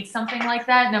I would eat something like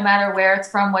that, no matter where it's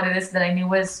from, what it is that I knew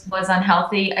was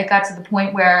unhealthy, it got to the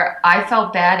point where I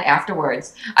felt bad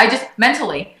afterwards. I just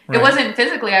mentally, It wasn't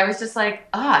physically. I was just like,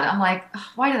 odd. I'm like,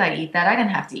 oh, why did I eat that? I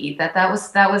didn't have to eat that. That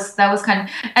was kind of.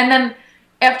 And then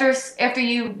after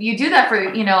you do that for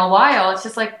a while, it's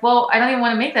just like, well, I don't even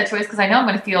want to make that choice because I know I'm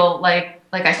going to feel like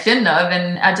I shouldn't have,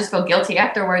 and I just feel guilty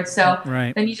afterwards. So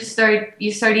then you just start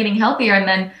eating healthier, and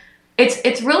then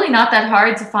it's really not that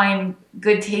hard to find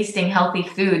good tasting healthy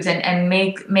foods and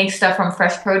make stuff from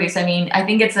fresh produce. I mean, I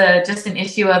think it's just an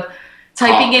issue of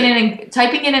typing in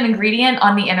an ingredient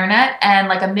on the internet, and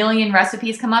like a million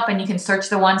recipes come up, and you can search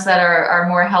the ones that are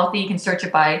more healthy. You can search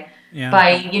it by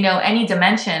any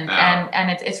dimension,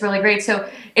 and it's really great. So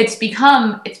it's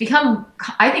become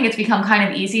I think it's become kind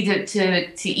of easy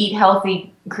to eat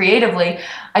healthy creatively.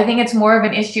 I think it's more of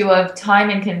an issue of time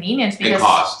and convenience because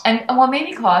and cost.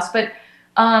 Maybe cost, but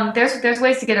there's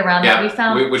ways to get around that. We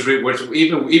found which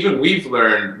even we've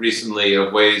learned recently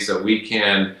of ways that we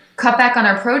can cut back on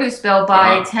our produce bill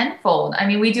by tenfold. I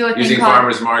mean, we do a thing using called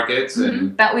farmers markets,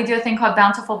 and we do a thing called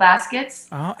Bountiful Baskets.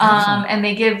 And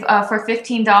they give for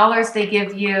 $15. They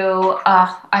give you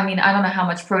I don't know how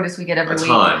much produce we get every week.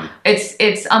 Ton.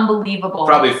 It's unbelievable.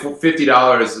 Probably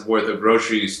 $50 worth of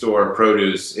grocery store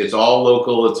produce. It's all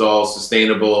local. It's all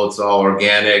sustainable. It's all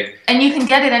organic. And you can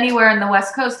get it anywhere in the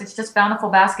West Coast. It's just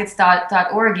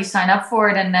bountifulbaskets.org. You sign up for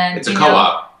it, and then it's a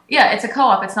co-op. Yeah, it's a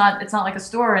co-op. It's not like a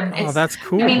store, and it's, that's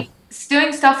cool. I mean,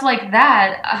 doing stuff like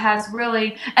that has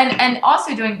really, and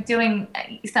also doing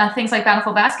things like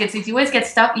Bountiful Baskets. You always get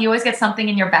something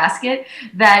in your basket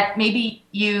that maybe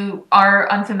you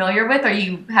are unfamiliar with or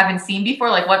you haven't seen before.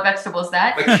 Like, what vegetable is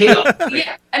that? Like kale.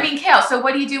 Yeah, I mean kale. So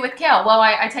what do you do with kale? Well,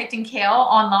 I typed in kale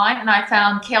online and I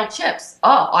found kale chips.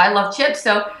 Oh, I love chips,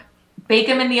 so bake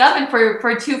them in the oven for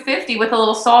 $250 with a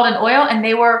little salt and oil, and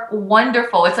they were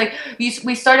wonderful. It's like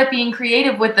we started being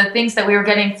creative with the things that we were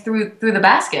getting through the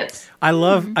baskets. I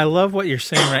love what you're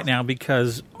saying right now,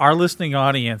 because our listening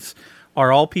audience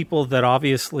are all people that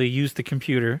obviously use the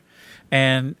computer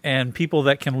and people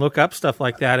that can look up stuff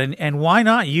like that. And why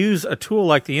not use a tool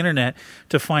like the internet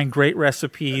to find great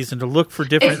recipes and to look for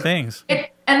different things?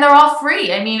 And they're all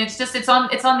free. I mean, it's on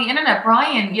the internet.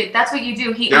 Brian, that's what you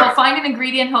do. He'll find an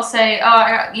ingredient. He'll say,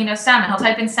 salmon. He'll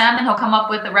type in salmon. He'll come up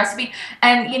with a recipe.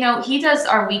 And he does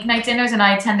our weeknight dinners, and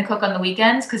I tend to cook on the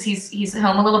weekends because he's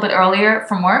home a little bit earlier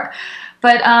from work.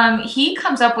 But he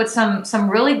comes up with some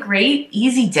really great,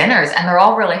 easy dinners, and they're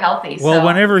all really healthy. Well,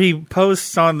 whenever he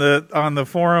posts on the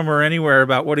forum or anywhere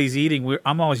about what he's eating,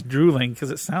 I'm always drooling because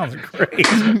it sounds great.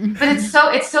 But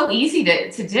it's so easy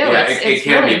to do. Yeah, it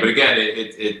can be, but again,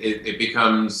 it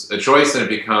becomes a choice, and it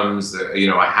becomes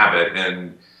a habit,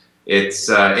 and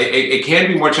it can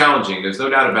be more challenging. There's no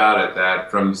doubt about it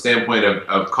that from the standpoint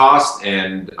of cost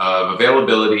and of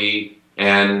availability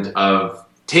and of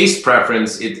taste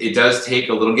preference, it does take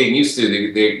a little getting used to.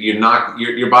 Your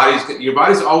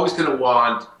body's always going to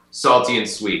want salty and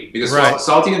sweet, because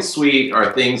salty and sweet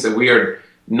are things that we are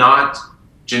not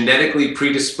genetically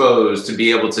predisposed to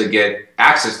be able to get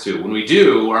access to. When we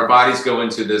do, our bodies go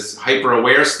into this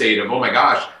hyper-aware state of, oh my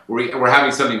gosh, we're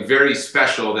having something very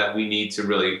special that we need to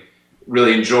really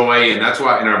enjoy, and that's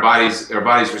why our bodies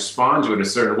respond to it in a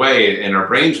certain way, and our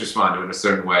brains respond to it in a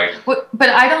certain way. But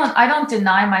I don't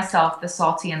deny myself the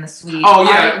salty and the sweet. Oh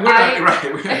yeah,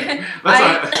 right.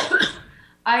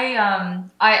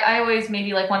 I always,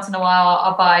 maybe like once in a while,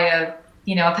 I'll buy a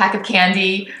pack of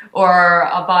candy, or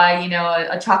I'll buy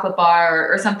a chocolate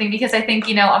bar or something, because I think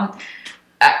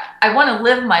I want to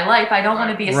live my life. I don't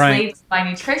want to be a slave to my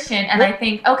nutrition. And I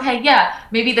think, okay, yeah,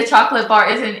 maybe the chocolate bar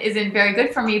isn't very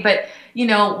good for me, but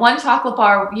one chocolate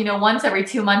bar, once every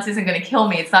 2 months isn't going to kill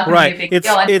me. It's not going to be a big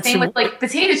deal. And same with like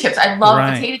potato chips. I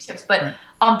love potato chips, but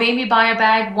I'll maybe buy a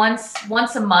bag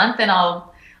once a month, and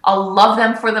I'll I'll love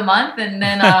them for the month, and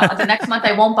then the next month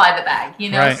I won't buy the bag, you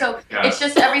know. Right. So Yeah. it's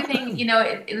just everything, you know,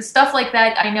 it stuff like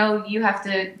that. I know you have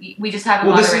to. We just have in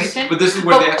Well, this moderation. is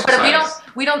where the But exercise.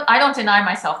 we don't. I don't deny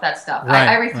myself that stuff. Right,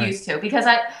 I refuse to, because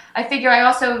I figure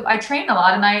I train a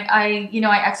lot, and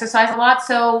I exercise a lot,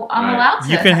 so I'm Right. allowed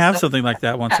to. You can have something like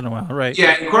that once in a while, right?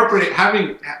 Yeah,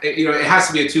 having, it has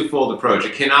to be a twofold approach.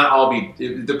 It cannot all be,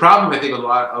 the problem I think with a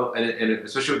lot, and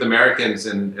especially with Americans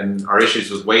and our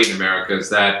issues with weight in America, is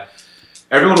that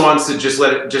everyone wants to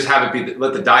let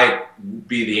the diet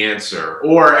be the answer,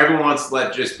 or everyone wants to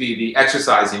let just be the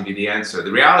exercising be the answer.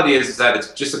 The reality is that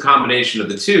it's just a combination of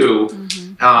the two.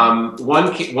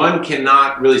 One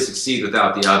cannot really succeed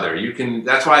without the other.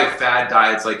 That's why fad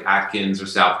diets like Atkins or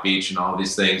South Beach and all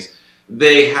these things,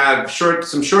 they have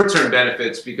some short-term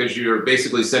benefits, because you're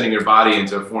basically sending your body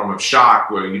into a form of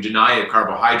shock where you deny a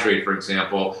carbohydrate, for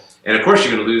example, and of course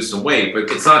you're going to lose some weight, but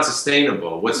it's not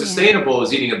sustainable. What's sustainable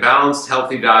is eating a balanced,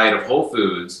 healthy diet of whole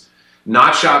foods,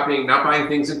 not shopping, not buying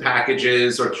things in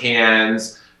packages or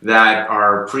cans that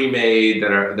are pre-made,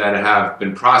 that have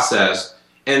been processed,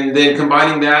 and then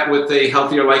combining that with a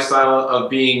healthier lifestyle of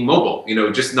being mobile,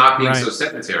 just not being so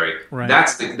sedentary. Right.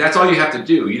 That's all you have to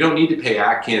do. You don't need to pay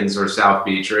Atkins or South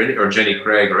Beach or Jenny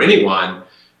Craig or anyone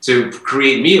to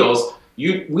create meals.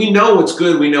 We know what's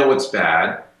good, we know what's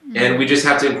bad, and we just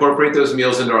have to incorporate those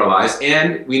meals into our lives,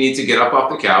 and we need to get up off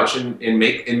the couch and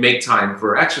make time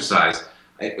for exercise.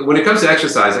 When it comes to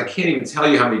exercise, I can't even tell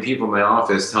you how many people in my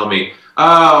office tell me,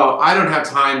 "Oh, I don't have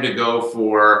time to go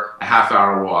for a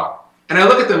half-hour walk." And I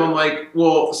look at them, I'm like,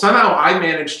 well, somehow I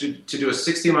managed to do a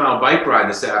 60-mile bike ride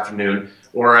this afternoon,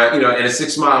 or and a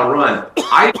 6-mile run.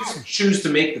 I just choose to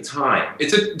make the time.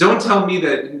 Don't tell me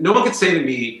that. No one can say to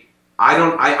me,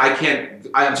 I can't.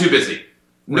 I'm too busy.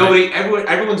 Nobody.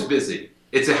 Everyone's busy.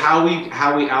 It's how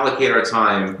we allocate our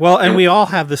time. Well, and we all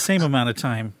have the same amount of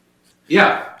time.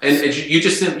 Yeah, and you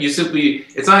simply.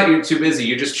 It's not you're too busy.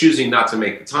 You're just choosing not to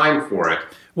make the time for it.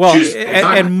 Well,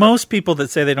 and most people that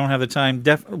say they don't have the time,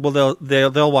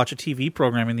 they'll watch a TV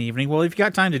program in the evening. Well, if you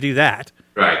got time to do that,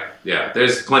 right? Yeah,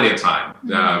 there's plenty of time.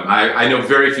 I know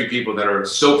very few people that are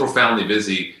so profoundly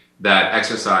busy that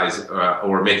exercise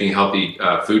or making a healthy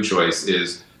food choice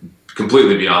is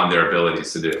completely beyond their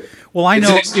abilities to do. Well, I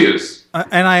know it's an excuse,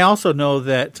 and I also know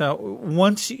that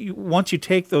once you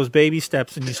take those baby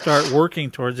steps and you start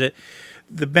working towards it,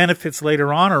 the benefits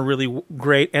later on are really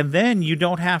great, and then you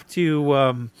don't have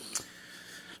to.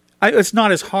 It's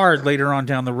not as hard later on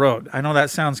down the road. I know that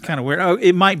sounds kind of weird. Oh,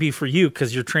 it might be for you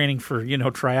because you're training for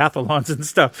triathlons and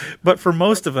stuff. But for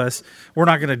most of us, we're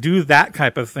not going to do that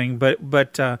type of thing.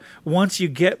 But once you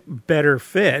get better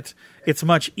fit, it's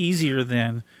much easier.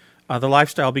 Then the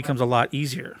lifestyle becomes a lot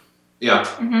easier. Yeah.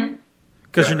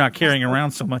 Because you're not carrying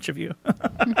around so much of you.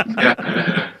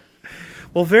 Yeah.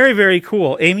 Well, very, very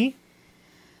cool, Amy.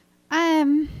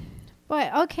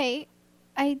 Okay.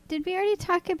 Did we already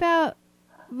talk about?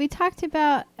 We talked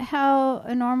about how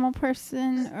a normal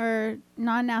person or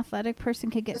non-athletic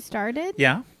person could get started.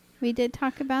 Yeah. We did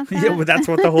talk about that. Yeah, well, that's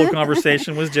what the whole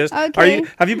conversation was. Just okay.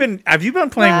 Have you been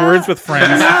playing words with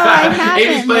friends? No, I haven't.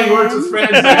 Amy's playing words with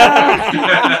friends.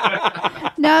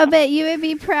 No, but you would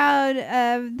be proud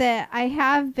of that. I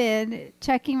have been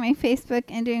checking my Facebook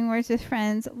and doing words with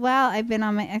friends while I've been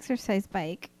on my exercise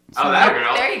bike. So, that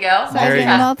girl. There you go. So I've been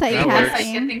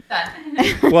multitasking.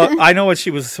 Well, I know what she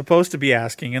was supposed to be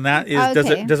asking, and that is,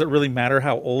 okay. does it really matter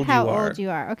how old you are? How old you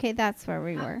are? Okay, that's where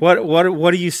we were.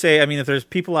 What do you say? I mean, if there's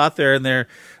people out there and they're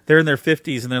in their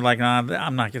 50s and they're like, nah,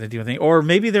 I'm not going to do anything, or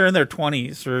maybe they're in their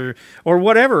 20s or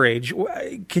whatever age,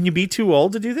 can you be too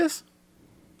old to do this?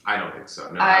 I don't think so.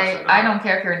 No, I don't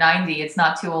care if you're 90. It's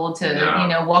not too old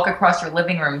to walk across your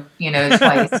living room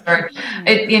twice. Or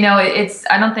it's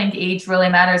I don't think age really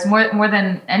matters more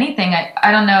than anything.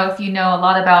 I don't know if you know a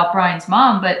lot about Brian's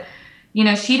mom, but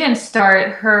she didn't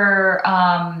start her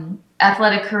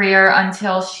athletic career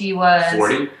until she was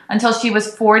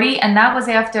 40, and that was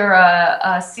after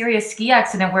a serious ski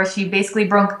accident where she basically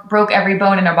broke every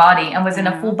bone in her body and was in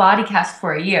a full body cast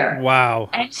for a year. Wow.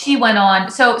 And she went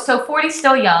on, so 40's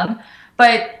still young,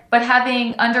 but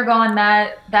having undergone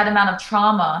that amount of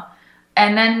trauma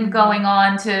and then going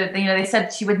on to, they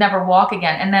said she would never walk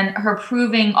again. And then her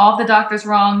proving all the doctors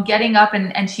wrong, getting up,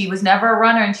 and she was never a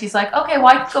runner. And she's like, okay, well,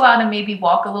 I could go out and maybe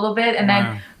walk a little bit. And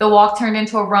then the walk turned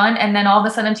into a run. And then all of a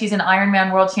sudden she's an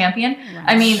Ironman world champion. Wow.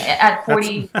 I mean, at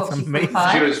 40, that's amazing.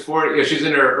 45? She was 40. Yeah, she was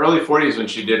in her early 40s when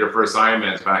she did her first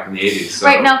Ironmans back in the 80s. So.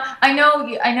 Right. Now, I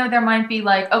know there might be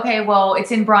like, okay, well,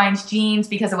 it's in Brian's genes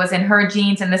because it was in her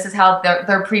genes and this is how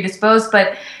they're predisposed.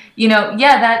 But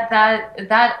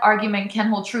that argument can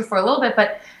hold true for a little bit,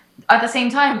 but at the same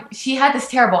time, she had this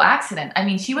terrible accident. I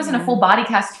mean, she was in a full body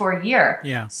cast for a year.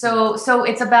 Yeah. So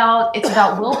it's about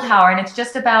willpower, and it's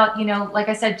just about, like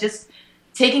I said, just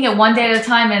taking it one day at a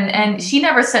time. And she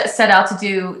never set out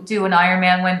to do an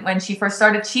Ironman when she first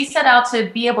started. She set out to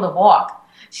be able to walk.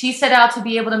 She set out to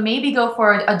be able to maybe go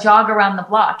for a jog around the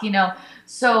block,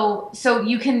 So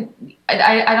you can.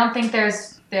 I don't think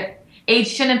age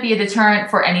shouldn't be a deterrent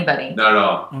for anybody. Not at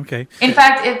all. Okay. In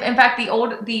fact, the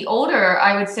older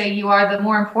I would say you are, the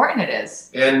more important it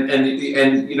is. And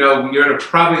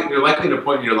you're likely at a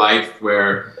point in your life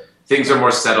where things are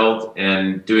more settled,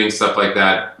 and doing stuff like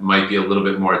that might be a little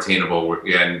bit more attainable.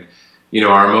 And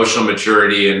our emotional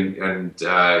maturity and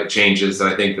changes. And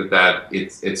I think that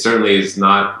it certainly is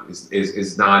not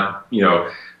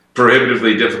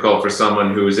prohibitively difficult for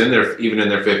someone who is even in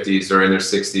their 50s or in their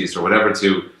 60s or whatever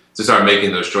to start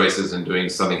making those choices and doing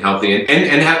something healthy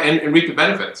and reap the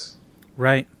benefits.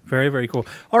 Right. Very, very cool.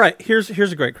 All right. Here's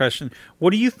a great question.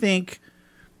 What do you think,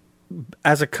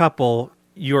 as a couple,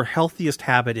 your healthiest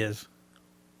habit is?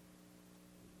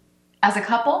 As a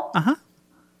couple? Uh-huh.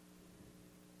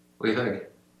 What do you think?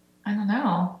 I don't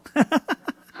know.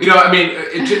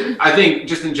 I think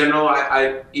just in general,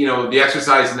 the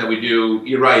exercising that we do,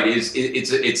 you're right,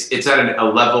 it's at a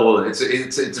level,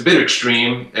 it's a bit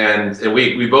extreme, and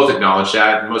we both acknowledge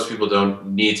that, and most people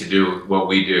don't need to do what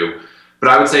we do. But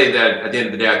I would say that at the end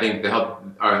of the day, I think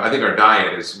our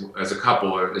diet as a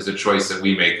couple is a choice that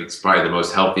we make that's probably the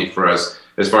most healthy for us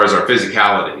as far as our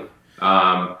physicality.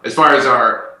 As far as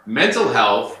our mental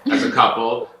health as a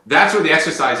couple, that's where the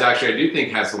exercise actually I do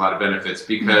think has a lot of benefits,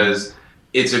 because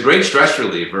it's a great stress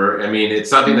reliever. I mean, it's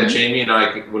something that Jamie and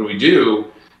I, when we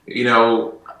do,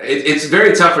 it's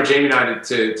very tough for Jamie and I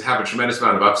to have a tremendous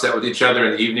amount of upset with each other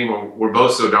in the evening when we're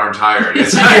both so darn tired.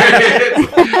 It's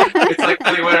like,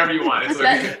 honey, whatever you want.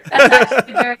 That's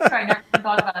actually very true. I never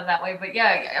thought about it that way. But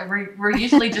yeah, we're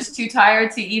usually just too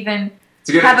tired to even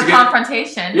have a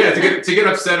confrontation. Yeah, to get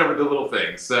upset over the little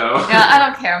things. So yeah, I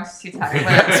don't care. I'm just too tired.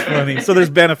 That's funny. So there's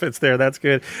benefits there. That's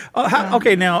good.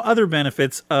 Okay, now other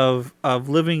benefits of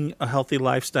living a healthy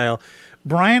lifestyle.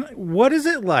 Brian, what is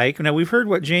it like? Now, we've heard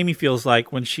what Jamie feels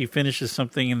like when she finishes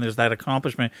something and there's that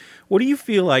accomplishment. What do you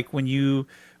feel like when you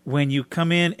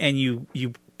come in and you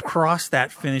cross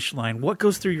that finish line? What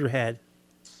goes through your head?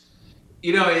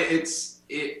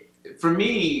 For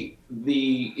me,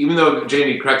 even though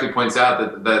Jamie correctly points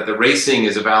out that the racing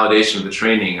is a validation of the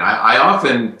training, I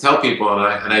often tell people,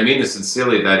 and I mean this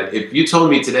sincerely, that if you told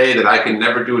me today that I could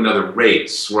never do another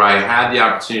race where I had the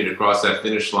opportunity to cross that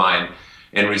finish line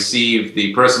and receive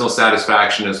the personal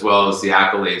satisfaction as well as the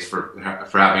accolades for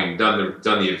having done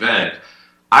the event,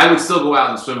 I would still go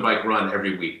out and swim, bike, run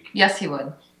every week. Yes, he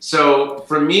would. So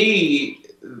for me,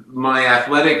 my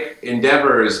athletic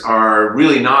endeavors are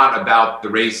really not about the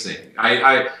racing.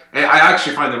 I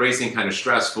actually find the racing kind of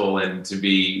stressful, and so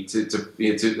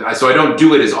I don't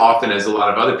do it as often as a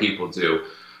lot of other people do.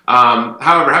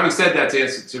 However, having said that,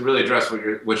 to really address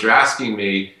what you're asking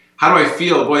me, how do I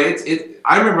feel? Boy,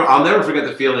 I remember, I'll never forget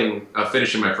the feeling of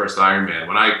finishing my first Ironman.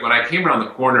 When I came around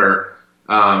the corner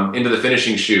into the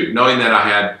finishing chute, knowing that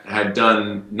I had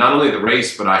done not only the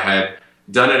race, but I had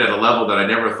done it at a level that I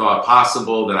never thought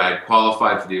possible, that I had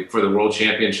qualified for the World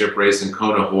Championship race in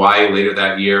Kona, Hawaii later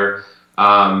that year.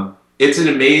 It's an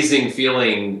amazing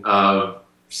feeling of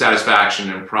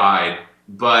satisfaction and pride,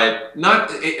 but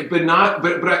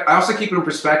I also keep it in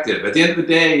perspective. At the end of the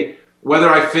day, whether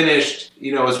I finished,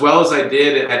 as well as I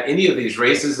did at any of these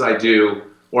races I do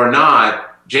or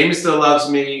not, Jamie still loves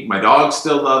me, my dogs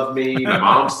still love me, my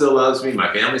mom still loves me,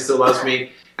 my family still loves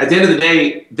me. At the end of the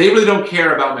day, they really don't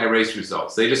care about my race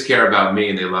results. They just care about me,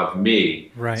 and they love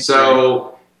me. Right.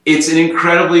 So it's an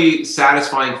incredibly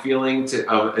satisfying feeling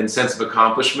and sense of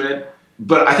accomplishment.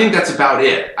 But I think that's about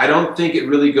it. I don't think it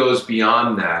really goes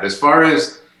beyond that. As far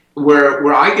as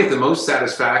where I get the most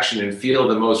satisfaction and feel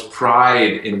the most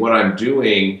pride in what I'm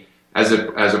doing as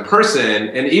a person,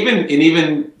 and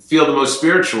even feel the most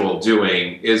spiritual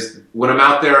doing, is when I'm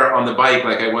out there on the bike,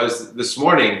 like I was this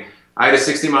morning. I had a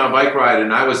 60-mile bike ride,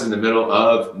 and I was in the middle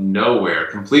of nowhere,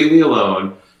 completely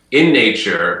alone in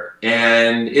nature,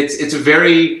 and it's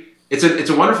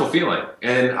a wonderful feeling,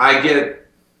 and I get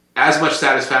as much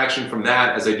satisfaction from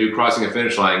that as I do crossing a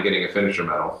finish line and getting a finisher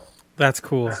medal. That's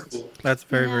cool. That's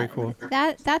very, very cool.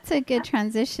 That's a good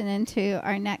transition into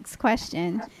our next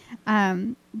question.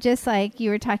 Just like you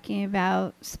were talking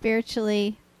about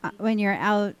spiritually, when you're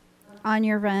out on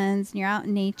your runs and you're out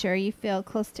in nature, you feel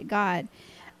close to God.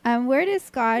 Where does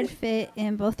God fit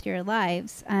in both your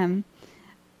lives?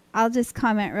 I'll just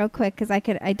comment real quick because I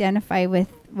could identify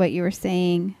with what you were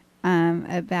saying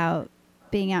about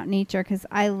being out in nature because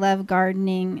I love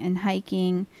gardening and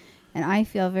hiking, and I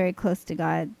feel very close to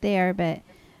God there. But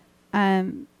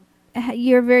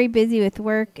you're very busy with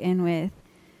work and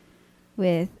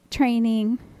with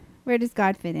training. Where does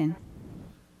God fit in?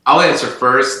 I'll answer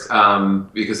first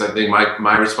because I think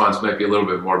my response might be a little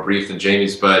bit more brief than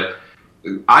Jamie's, but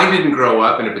I didn't grow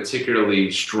up in a particularly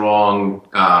strong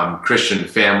Christian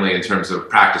family in terms of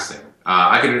practicing.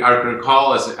 I can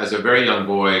recall as a very young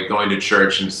boy going to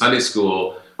church and Sunday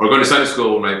school, or going to Sunday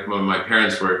school when my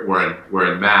parents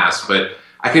were in mass. But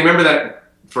I can remember that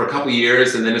for a couple of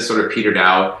years, and then it sort of petered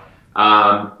out.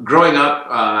 Growing up,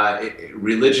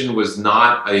 religion was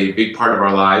not a big part of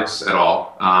our lives at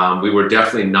all. We were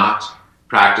definitely not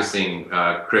practicing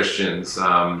Christians.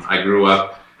 I grew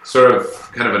up sort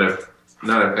of kind of in a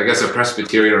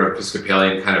Presbyterian or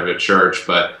Episcopalian kind of a church,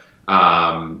 but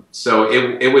so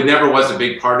it never was a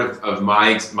big part of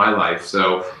my life.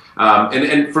 So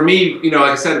and for me, like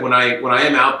I said, when I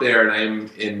am out there and I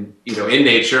am in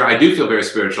nature, I do feel very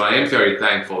spiritual. I am very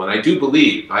thankful, and I do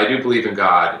believe in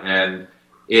God. And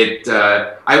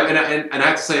I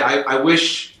have to say, I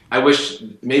wish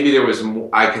maybe there was more,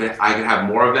 I could have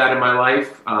more of that in my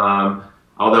life.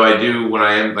 Although I do, when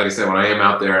I am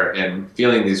out there and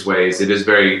feeling these ways,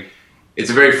 it's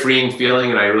a very freeing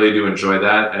feeling, and I really do enjoy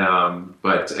that.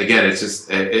 But again, it's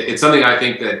something I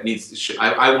think that needs.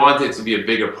 I want it to be a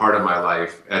bigger part of my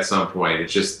life at some point. It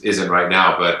just isn't right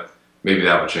now, but maybe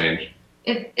that will change.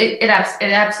 It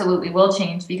absolutely will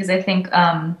change, because I think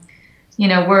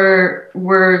we're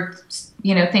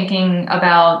thinking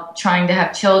about trying to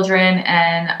have children,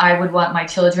 and I would want my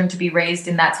children to be raised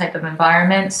in that type of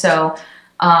environment. So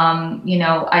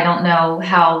I don't know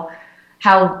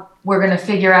how we're going to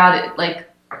figure out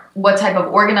what type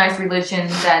of organized religion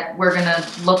that we're going to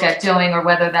look at doing, or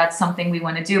whether that's something we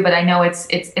want to do. But I know it's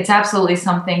absolutely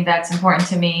something that's important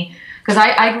to me, because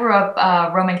I grew up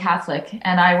Roman Catholic,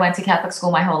 and I went to Catholic school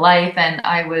my whole life, and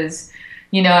I was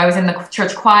in the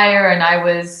church choir, and I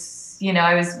was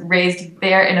raised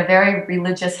there in a very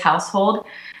religious household.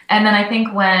 And then I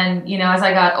think when, as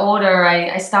I got older,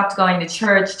 I stopped going to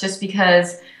church just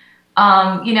because,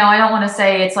 I don't want to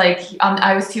say it's like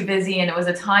I was too busy and it was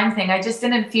a time thing. I just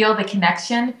didn't feel the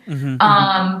connection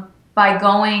by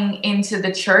going into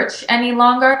the church any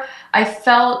longer. I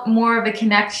felt more of a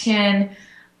connection,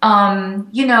 reading,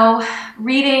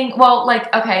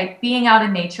 being out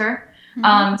in nature.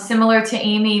 Similar to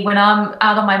Amy, when I'm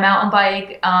out on my mountain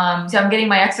bike, so I'm getting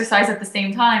my exercise at the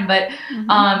same time, but,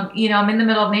 I'm in the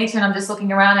middle of nature and I'm just looking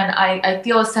around, and I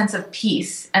feel a sense of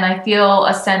peace, and I feel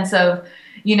a sense of,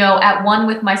 at one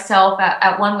with myself,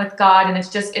 at one with God. And it's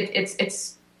just,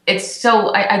 it's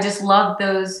so, I just love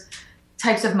those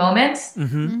types of moments.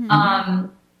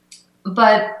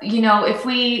 But, if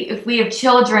we have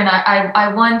children,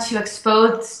 I want to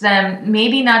expose them,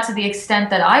 maybe not to the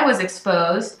extent that I was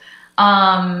exposed,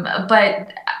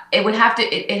 but it would have to,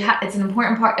 it's an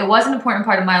important part. It was an important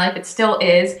part of my life. It still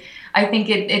is. I think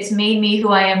it's made me who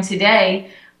I am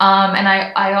today. And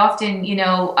I often,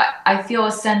 I feel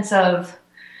a sense of,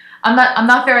 I'm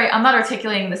not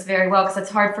articulating this very well, because it's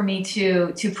hard for me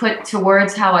to put to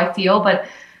words how I feel, but,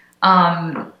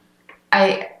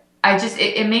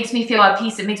 it makes me feel at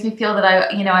peace. It makes me feel that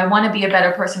I want to be a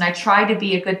better person. I try to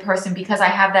be a good person because I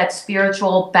have that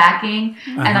spiritual backing,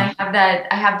 and I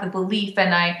have the belief,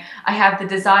 and I have the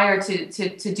desire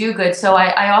to do good. So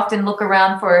I often look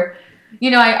around for,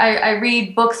 I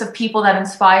read books of people that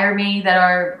inspire me, that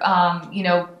are,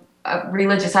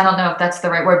 religious. I don't know if that's the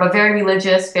right word, but very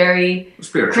religious, very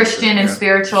spiritual, Christian and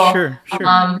spiritual. Sure.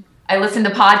 I listen to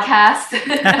podcasts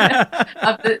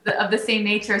of the same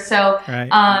nature. So,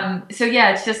 right. So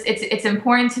yeah, it's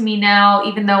important to me now,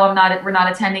 even though we're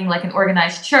not attending like an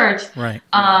organized church. Right.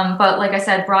 But like I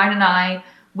said, Brian and I,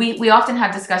 we often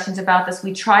have discussions about this.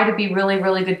 We try to be really,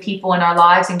 really good people in our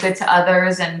lives and good to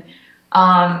others. And,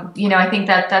 I think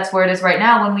that's where it is right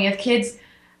now. When we have kids,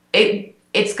 it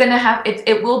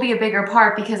will be a bigger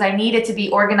part, because I need it to be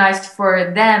organized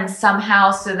for them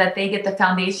somehow, so that they get the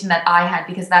foundation that I had,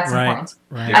 because that's important.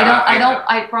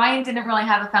 Right. Brian didn't really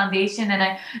have a foundation,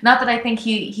 and not that I think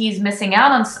he's missing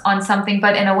out on something,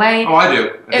 but in a way. Oh, I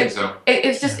do. I think so.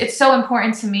 It's so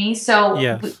important to me. So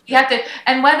yes. You have to,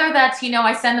 and whether that's,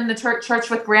 I send them to church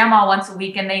with grandma once a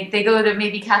week, and they go to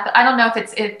maybe Catholic. I don't know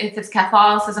if it's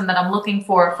Catholicism that I'm looking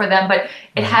for them, but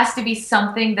it has to be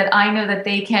something that I know that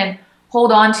they can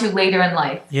hold on to later in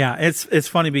life. Yeah, it's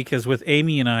funny, because with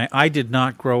Amy and I did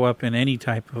not grow up in any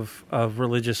type of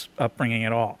religious upbringing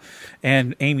at all.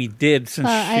 And Amy did, since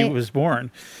she was born.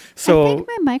 So I think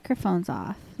my microphone's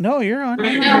off. No, you're on.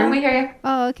 No, we hear you.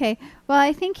 Oh, okay. Well,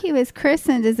 I think he was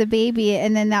christened as a baby,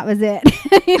 and then that was it.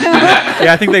 You know?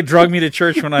 Yeah, I think they drugged me to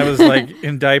church when I was like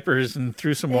in diapers and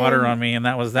threw some water on me, and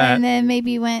that was that. And then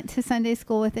maybe went to Sunday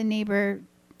school with a neighbor.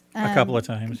 A couple of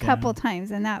times.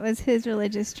 Times, and that was his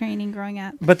religious training growing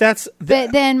up. But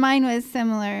but then mine was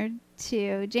similar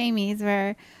to Jamie's,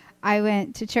 where I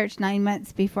went to church 9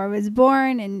 months before I was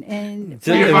born, and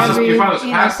So your father's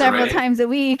pastor, several right? times a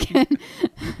week.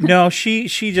 No, she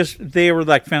just, they were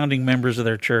like founding members of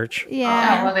their church.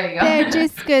 Yeah, Oh, well, there you go. they're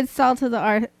just good salt of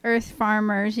the earth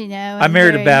farmers, you know. I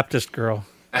married a very- Baptist girl.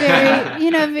 very,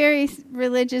 very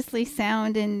religiously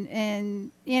sound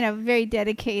and very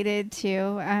dedicated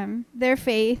to their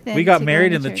faith. And We got to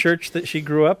married going in to the church that she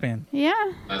grew up in.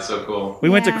 Yeah. That's so cool. We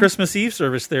went to Yeah. Christmas Eve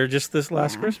service there just this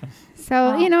last Christmas.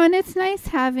 So, and it's nice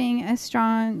having a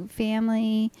strong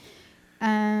family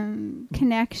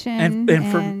connection.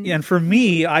 And for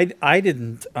me, I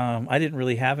didn't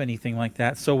really have anything like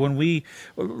that. So when we,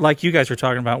 like you guys were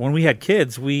talking about, when we had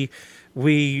kids, we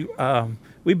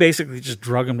basically just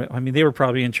drug them. I mean, they were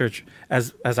probably in church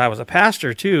as I was a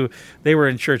pastor too. They were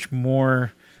in church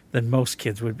more than most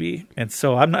kids would be, and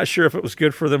so I'm not sure if it was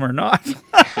good for them or not.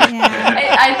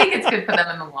 I think it's good for them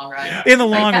in the long run. In the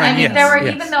long run, I mean, yes, there were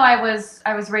yes. even though I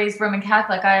was raised Roman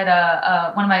Catholic, I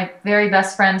had one of my very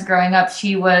best friends growing up.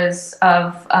 She was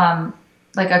of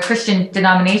like a Christian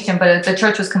denomination, but the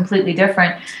church was completely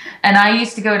different. And I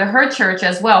used to go to her church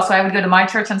as well. So I would go to my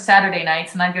church on Saturday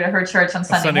nights, and I'd go to her church on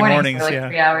Sunday mornings for like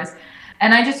 3 hours.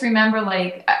 And I just remember,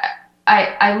 like,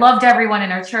 I loved everyone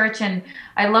in her church, and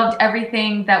I loved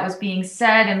everything that was being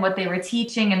said and what they were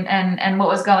teaching and what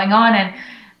was going on. And,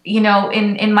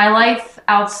 in my life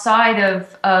outside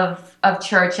of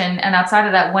church and outside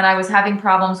of that, when I was having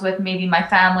problems with maybe my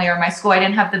family or my school, I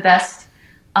didn't have the best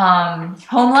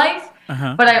home life.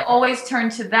 Uh-huh. But I always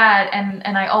turned to that,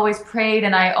 and I always prayed,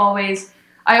 and I always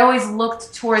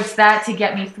looked towards that to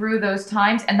get me through those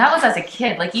times. And that was as a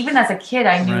kid. Like, even as a kid,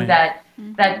 I knew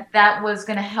Right. that was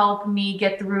going to help me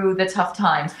get through the tough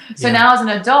times. So now as an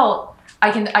adult,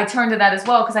 I turned to that as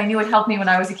well, because I knew it helped me when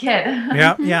I was a kid.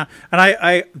 Yeah. And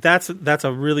I that's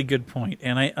a really good point.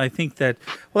 And I think that,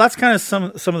 well, that's kind of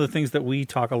some of the things that we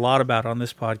talk a lot about on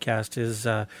this podcast is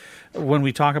when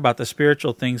we talk about the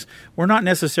spiritual things, we're not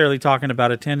necessarily talking about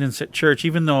attendance at church,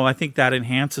 even though I think that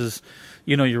enhances,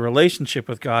 your relationship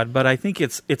with God. But I think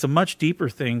it's a much deeper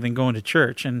thing than going to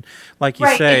church. And like you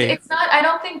say, it's not. I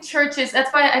don't think churches.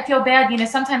 That's why I feel bad.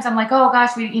 Sometimes I'm like, oh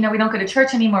gosh, we don't go to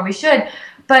church anymore. We should,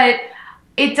 but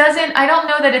it doesn't. I don't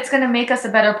know that it's going to make us a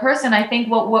better person. I think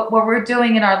what we're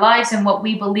doing in our lives and what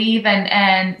we believe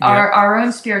and our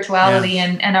own spirituality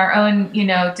and our own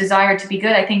desire to be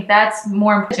good. I think that's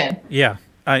more important. Yeah,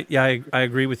 I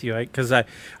agree with you, because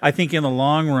I think in the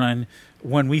long run,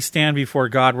 when we stand before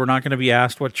God, we're not going to be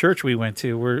asked what church we went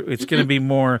to. It's going to be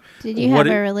more. Did you have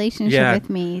a relationship with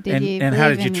me? Did you and how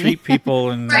did you believe in treat me? people?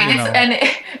 And Right. And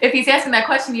if he's asking that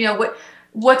question,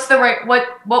 what's the right?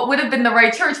 What would have been the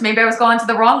right church? Maybe I was going to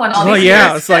the wrong one. Well,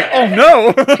 yeah, it's like, oh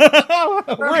no,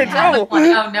 we're in trouble.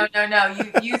 Oh no!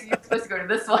 You're supposed to go to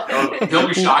this one. They'll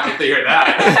be shocked if they hear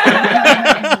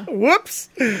that. Whoops.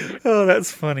 Oh,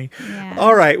 that's funny. Yeah.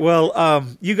 All right. Well,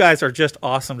 you guys are just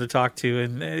awesome to talk to,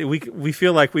 and we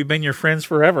feel like we've been your friends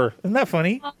forever. Isn't that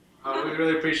funny? We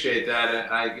really appreciate that.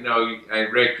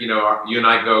 Rick, you and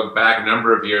I go back a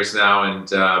number of years now, and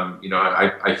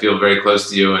I feel very close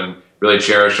to you and really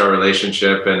cherish our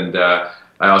relationship. And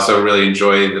I also really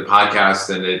enjoy the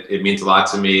podcast, and it means a lot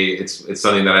to me. It's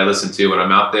something that I listen to when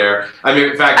I'm out there. I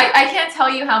mean, in fact, I can't tell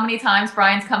you how many times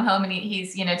Brian's come home and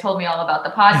he's told me all about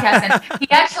the podcast, and he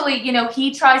actually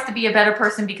he tries to be a better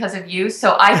person because of you.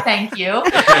 So I thank you.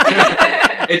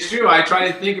 it's true. I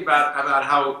try to think about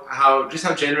how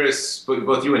generous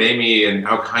both you and Amy and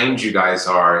how kind you guys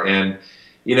are. And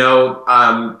I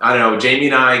don't know, Jamie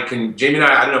and I, I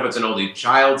don't know if it's an only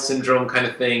child syndrome kind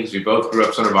of thing, because we both grew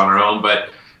up sort of on our own, but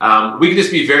we can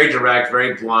just be very direct,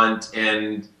 very blunt,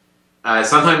 and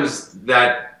sometimes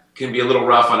that can be a little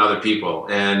rough on other people.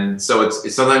 And so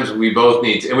it's sometimes we both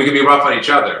need to, and we can be rough on each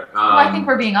other. Well, I think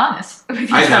we're being honest.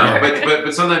 I know,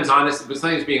 but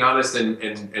sometimes being honest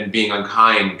and being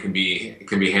unkind can be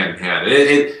hand in hand.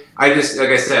 And I just, like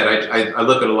I said, I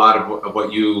look at a lot of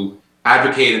what you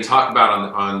advocate and talk about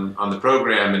on the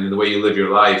program and the way you live your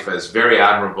life as very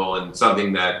admirable and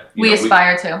something that we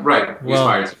aspire to. Right, we Well,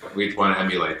 aspire to. We want to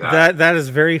emulate that. That is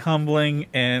very humbling,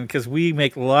 and because we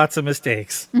make lots of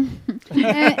mistakes.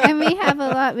 and we have a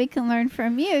lot we can learn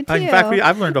from you too. In fact,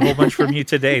 I've learned a whole bunch from you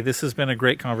today. This has been a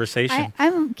great conversation.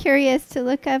 I'm curious to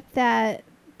look up that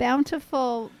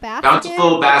Bountiful Baskets.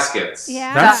 Bountiful Baskets.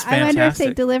 Yeah, That's I wonder if they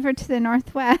fantastic. deliver to the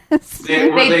Northwest.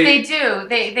 They do.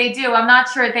 They do. I'm not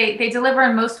sure. They deliver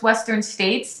in most Western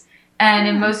states and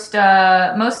in most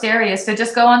areas. So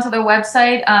just go onto their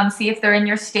website, see if they're in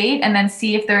your state, and then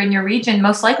see if they're in your region.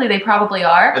 Most likely, they probably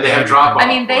are. And they have drop-off I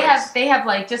mean, they points. have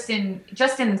like just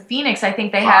in Phoenix, I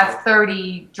think they have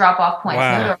 30 drop-off points.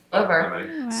 Wow. They're all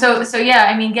over. Right. So yeah,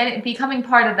 I mean, becoming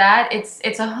part of that,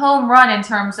 it's a home run in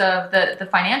terms of the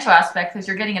financial aspect, because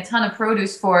you're getting a ton of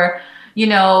produce for, you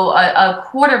know, a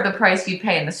quarter of the price you'd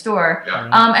pay in the store.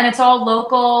 Yeah. And it's all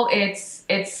local. It's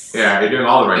Yeah, you're doing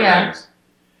all the right Yeah. things.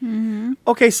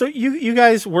 Okay, so you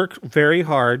guys work very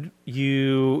hard.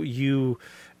 You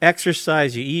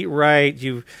exercise. You eat right.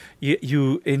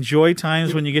 You enjoy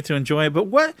times when you get to enjoy it. But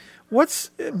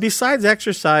what's besides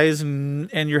exercise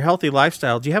and your healthy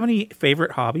lifestyle? Do you have any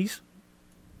favorite hobbies?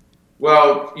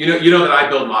 Well, you know that I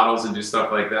build models and do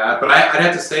stuff like that. But I'd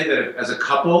have to say that as a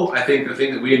couple, I think the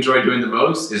thing that we enjoy doing the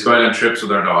most is going on trips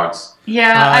with our dogs.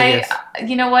 Yeah, yes.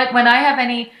 You know what? When I have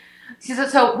any,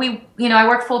 so we, you know, I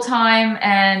work full time,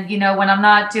 and you know, when I'm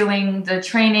not doing the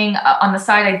training on the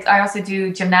side, I also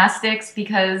do gymnastics,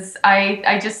 because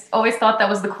I just always thought that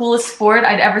was the coolest sport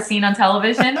I'd ever seen on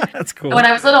television. That's cool. When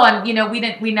I was little, and you know, we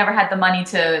never had the money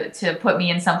to put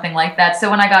me in something like that. So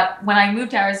when I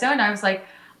moved to Arizona, I was like,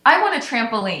 I want a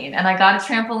trampoline, and I got a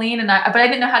trampoline, but I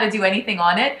didn't know how to do anything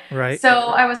on it. Right. So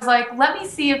I was like, let me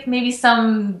see if maybe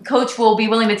some coach will be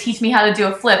willing to teach me how to do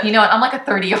a flip. You know, I'm like a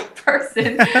 30-year-old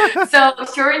person. So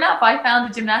sure enough, I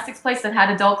found a gymnastics place that had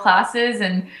adult classes,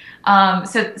 and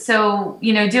so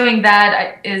you know, doing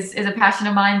that is a passion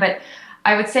of mine. But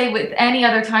I would say with any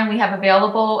other time we have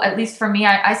available, at least for me,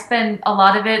 I spend a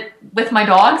lot of it with my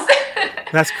dogs.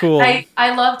 That's cool.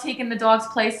 I love taking the dogs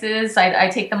places. I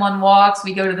take them on walks.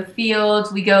 We go to the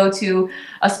fields. We go to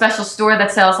a special store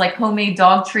that sells like homemade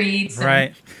dog treats. And,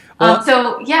 Right. Well,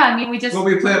 so yeah, I mean, we just Well,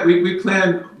 we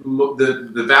plan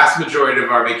the vast majority of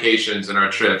our vacations and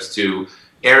our trips to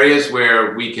areas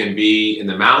where we can be in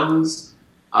the mountains,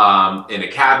 in a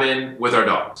cabin with our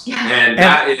dogs, and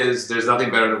there's nothing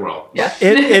better in the world. Yeah.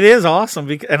 it is awesome,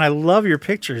 and I love your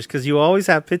pictures, because you always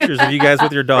have pictures of you guys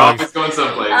with your We're always dogs. going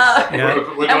someplace. Yeah. We're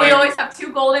and we going- always have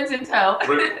 2 Goldens in tow.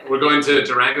 We're going to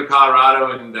Durango,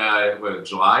 Colorado in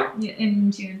July,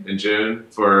 in June. in June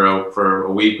for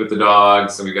a week with the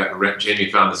dogs, and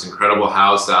Jamie found this incredible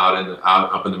house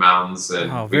up in the mountains, and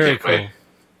Oh, we very can't cool. wait.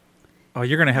 Oh,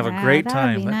 you're going to have a Yeah, great that would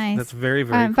time. be nice. That's very,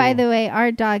 very cool. By the way,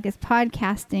 our dog is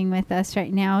podcasting with us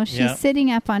right now. She's Yeah. sitting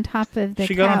up on top of the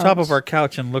She couch. got on top of our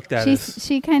couch and looked at us.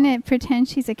 She kind of pretends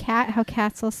she's a cat. How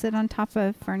cats will sit on top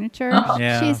of furniture.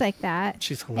 Yeah. She's like that.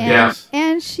 She's And, hilarious.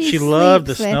 and she loved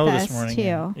the sleeps snow with this us, morning.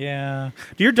 too. Yeah.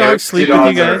 Do your dogs sleep Two with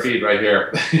dogs you on our guys? feet right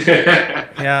here.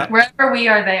 Yeah. Wherever we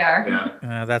are, they are.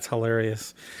 Yeah. That's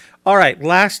hilarious. All right,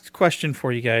 last question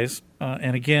for you guys.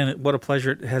 And again, what a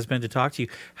pleasure it has been to talk to you.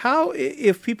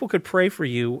 If people could pray for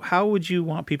you, how would you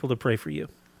want people to pray for you?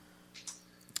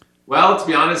 Well, to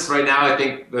be honest, right now, I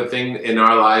think the thing in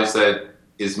our lives that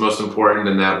is most important,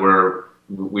 and that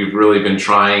we've really been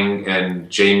trying, and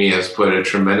Jamie has put a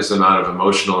tremendous amount of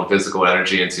emotional and physical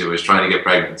energy into, is trying to get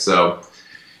pregnant. So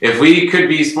if we could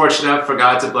be fortunate enough for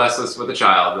God to bless us with a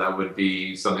child, that would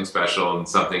be something special and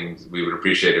something we would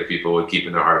appreciate if people would keep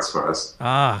in their hearts for us.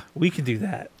 We can do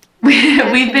that.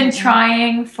 We've been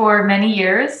trying for many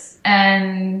years,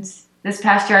 and this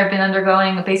past year I've been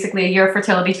undergoing basically a year of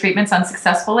fertility treatments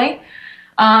unsuccessfully.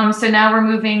 So now we're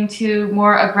moving to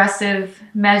more aggressive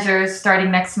measures starting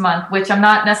next month, which I'm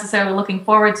not necessarily looking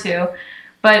forward to.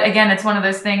 But again, it's one of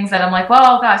those things that I'm like,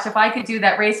 well, gosh, if I could do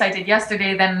that race I did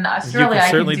yesterday, then surely I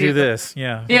certainly can do this.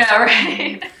 Yeah. Yeah,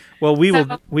 right. Well, we will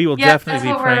definitely be that's praying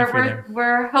what for them.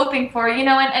 we're hoping for, you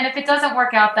know, and if it doesn't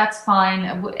work out, that's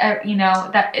fine. You know,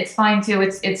 that it's fine too.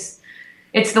 It's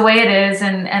the way it is,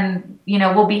 and you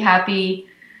know, we'll be happy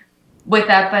with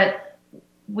that. But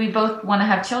we both want to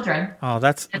have children. Oh,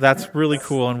 that's really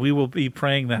cool, and we will be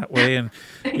praying that way. And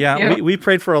yeah, Thank you. we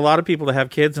prayed for a lot of people to have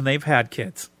kids, and they've had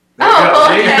kids. Oh,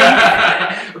 okay.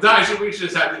 Well, we should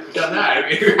just have done that.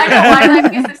 I know why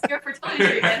not use this year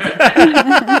fertility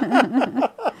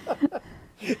treatment.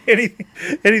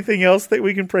 Anything else that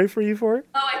we can pray for you for?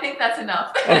 Oh, I think that's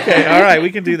enough. Okay, all right,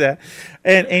 we can do that.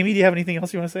 And Amy, do you have anything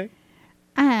else you want to say?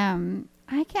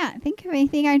 I can't think of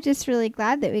anything. I'm just really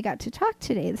glad that we got to talk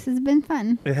today. This has been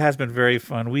fun. It has been very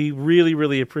fun. We really,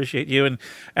 really appreciate you. And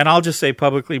I'll just say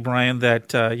publicly, Brian,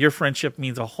 that your friendship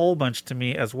means a whole bunch to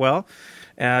me as well.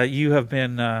 You have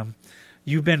been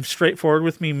You've been straightforward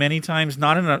with me many times,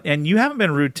 and you haven't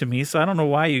been rude to me, so I don't know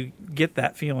why you get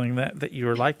that feeling that you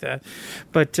were like that.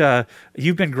 But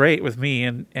you've been great with me,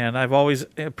 and I've always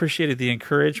appreciated the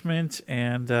encouragement,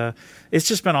 and it's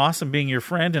just been awesome being your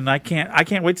friend, and I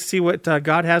can't wait to see what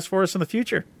God has for us in the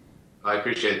future. I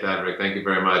appreciate that, Rick. Thank you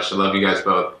very much. I love you guys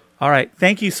both. All right.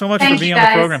 Thank you so much Thank for being you, on the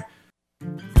guys. program.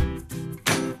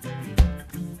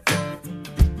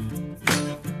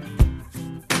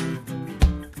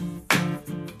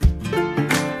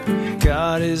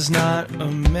 God is not a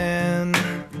man.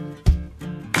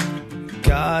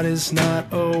 God is not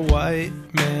a white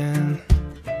man.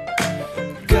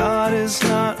 God is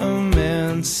not a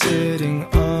man sitting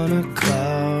on a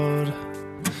cloud.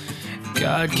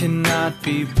 God cannot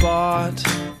be bought.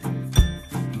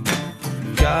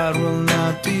 God will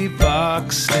not be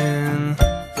boxed in.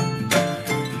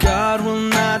 God will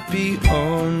not be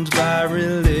owned by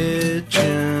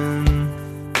religion.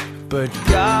 But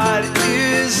God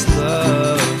is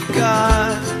love.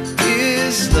 God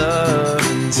is love,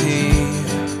 and He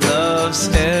loves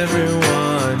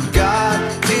everyone. God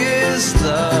is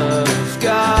love.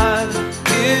 God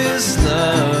is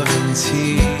love, and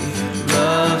He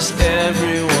loves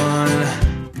everyone.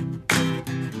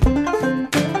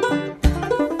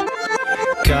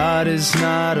 God is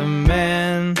not a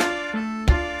man.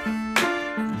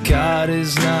 God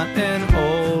is not an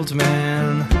old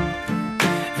man.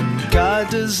 And God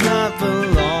does not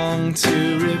belong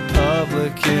to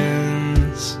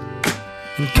Republicans.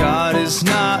 And God is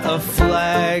not a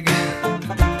flag,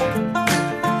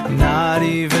 not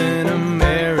even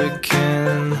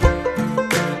American.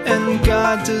 And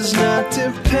God does not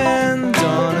depend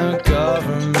on a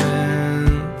government.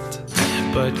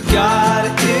 But God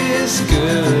is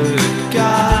good.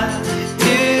 God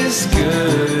is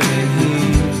good, and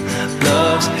He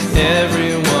loves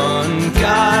everyone.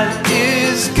 God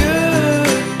is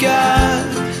good. God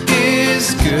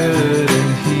is good,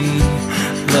 and He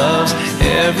loves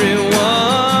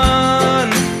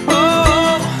everyone.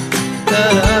 Oh,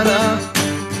 da da da.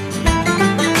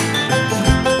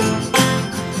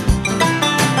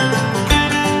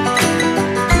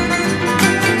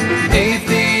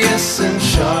 Atheists and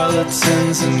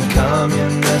charlatans and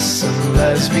communists and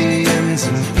lesbians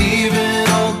and even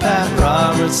old Pat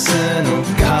Robertson.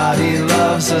 Oh God, He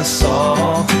loves us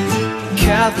all.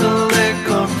 Catholic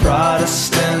or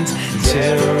Protestant,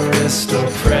 terrorist or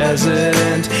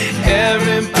president,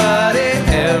 everybody,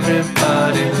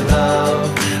 everybody love,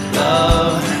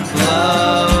 love,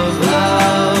 love,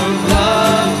 love,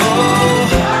 love, oh.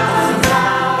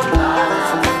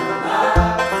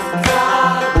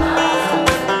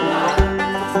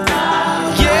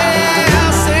 Yeah, I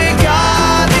say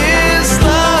God is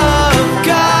love,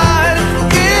 God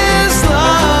is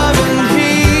love, and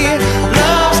He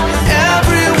loves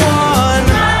everyone.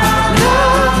 La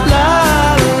la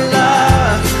la,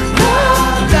 la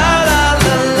la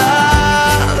la la,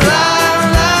 la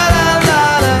la la la.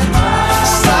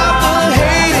 Stop the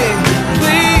hating,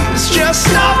 please just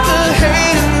stop the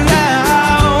hating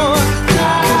now.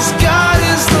 'Cause God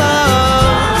is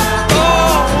love.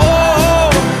 Oh, oh, oh.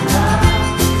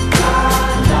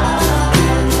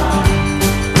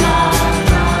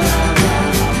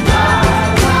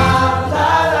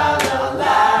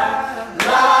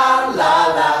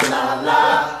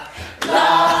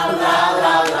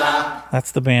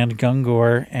 That's the band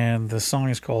Gungor, and the song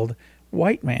is called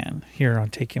White Man here on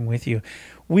Take Him With You.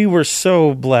 We were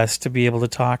so blessed to be able to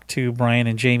talk to Brian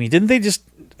and Jamie. Didn't they just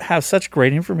have such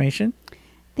great information?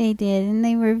 They did, and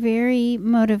they were very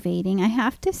motivating. I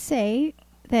have to say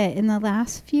that in the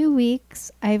last few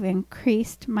weeks, I've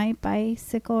increased my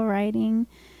bicycle riding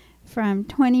from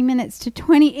 20 minutes to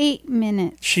 28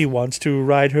 minutes. She wants to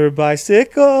ride her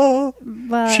bicycle.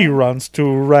 But She runs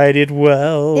to ride it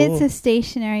well. it's a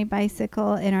stationary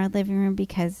bicycle in our living room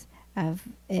because of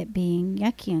it being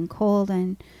yucky and cold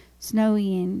and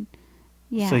snowy and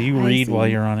So you read icy. while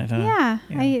you're on it, huh? Yeah,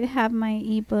 Yeah. I have my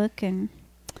ebook and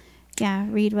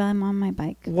read while I'm on my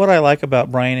bike. What I like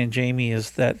about Brian and Jamie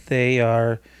is that they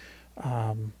are,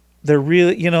 they're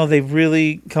really, they've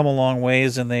really come a long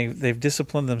ways, and they've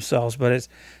disciplined themselves. But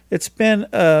it's been,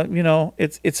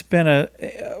 it's been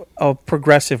a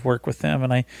progressive work with them,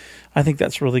 and I think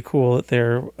that's really cool that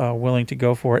they're willing to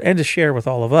go for it and to share with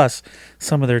all of us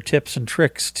some of their tips and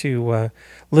tricks to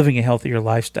living a healthier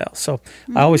lifestyle. So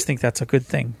I always think that's a good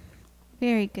thing.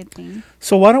 Very good thing.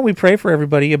 So why don't we pray for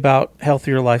everybody about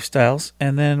healthier lifestyles,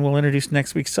 and then we'll introduce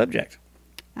next week's subject.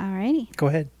 Alrighty. Go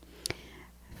ahead.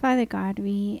 Father God,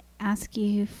 we ask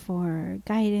you for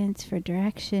guidance, for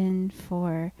direction,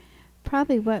 for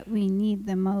probably what we need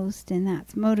the most, and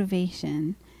that's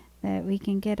motivation. that we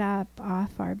can get up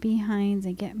off our behinds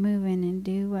and get moving and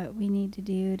do what we need to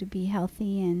do to be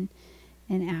healthy and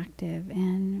active.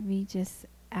 And we just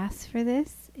ask for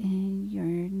this in your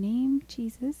name,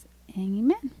 Jesus.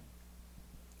 Amen.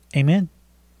 Amen.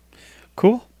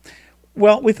 Cool.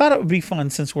 Well, we thought it would be fun,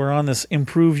 since we're on this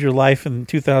Improve Your Life in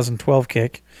 2012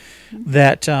 kick,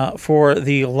 that for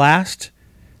the last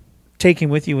Taking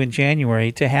With You in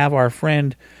January, to have our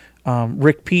friend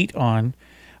Rick Pete on.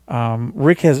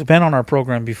 Rick has been on our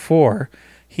program before.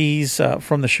 He's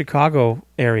from the Chicago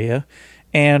area,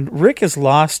 and Rick has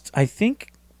lost, I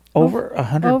think, over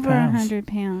 100 pounds. Over 100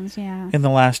 pounds, yeah. In the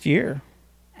last year.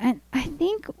 And I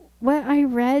think what I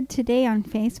read today on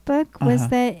Facebook was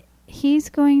that he's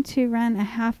going to run a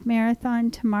half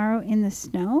marathon tomorrow in the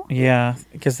snow. Yeah,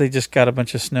 because they just got a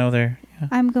bunch of snow there. Yeah.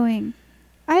 I'm going,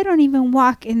 I don't even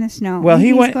walk in the snow. Well,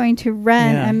 he's going to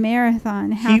run a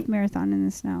marathon, half marathon in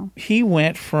the snow. He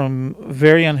went from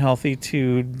very unhealthy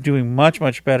to doing much,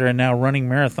 much better, and now running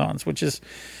marathons, which is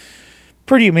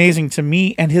pretty amazing to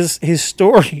me. And his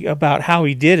story about how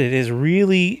he did it is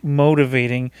really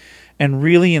motivating and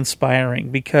really inspiring,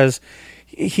 because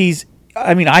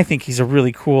I think he's a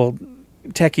really cool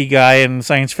techie guy and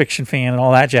science fiction fan and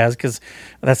all that jazz, because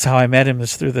that's how I met him,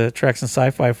 is through the Treks and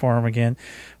Sci-Fi forum again.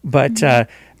 But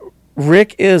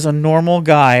Rick is a normal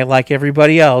guy like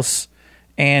everybody else,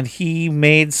 and he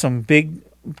made some big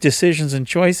decisions and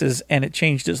choices, and it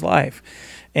changed his life.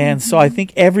 And so I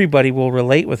think everybody will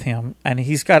relate with him, and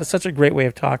he's got such a great way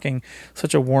of talking,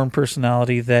 such a warm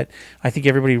personality, that I think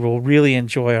everybody will really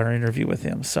enjoy our interview with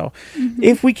him. So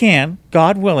if we can,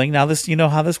 God willing, now this, you know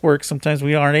how this works, sometimes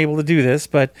we aren't able to do this,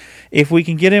 but if we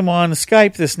can get him on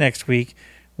Skype this next week,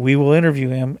 we will interview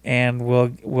him, and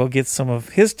we'll get some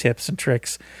of his tips and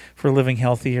tricks for living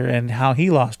healthier and how he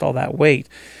lost all that weight.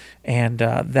 And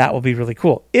that will be really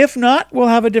cool. If not, we'll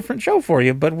have a different show for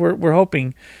you. But we're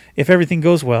hoping, if everything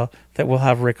goes well, that we'll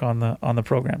have Rick on the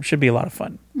program. Should be a lot of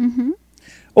fun. Mm-hmm.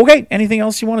 Okay. Anything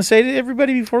else you want to say to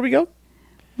everybody before we go?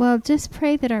 Well, just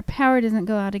pray that our power doesn't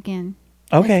go out again.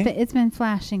 Okay. It's been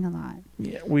flashing a lot.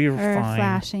 Yeah, we're fine.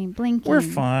 Flashing, blinking. We're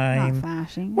fine. Not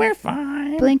flashing. We're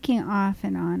fine. Blinking off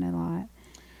and on a lot.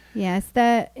 Yes,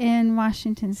 that in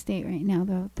Washington State right now,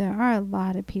 though, there are a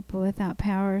lot of people without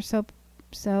power. So,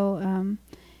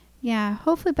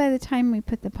 hopefully by the time we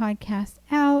put the podcast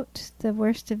out, the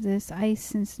worst of this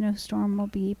ice and snowstorm will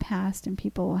be past and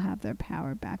people will have their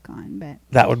power back on. But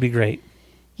that would be great.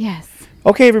 Yes.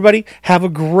 Okay, everybody. Have a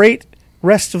great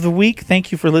rest of the week.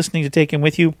 Thank you for listening to Taking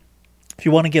With You. If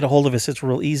you want to get a hold of us, it's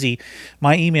real easy.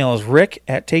 My email is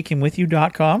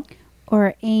rick@takingwithyou.com.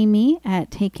 Or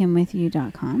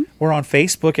amy@takehimwithyou.com. We're on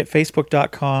Facebook at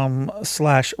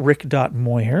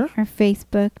facebook.com/rick.moyer. Or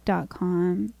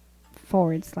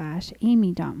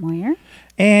facebook.com/amy.moyer.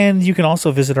 And you can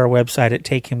also visit our website at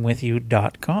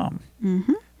takehimwithyou.com.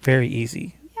 Mm-hmm. Very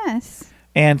easy. Yes.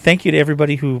 And thank you to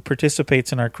everybody who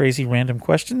participates in our crazy random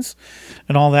questions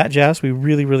and all that jazz. We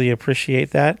really, really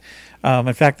appreciate that.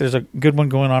 In fact, there's a good one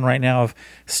going on right now of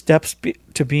steps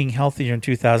to being healthier in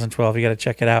 2012. You got to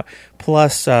check it out.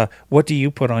 Plus, what do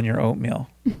you put on your oatmeal?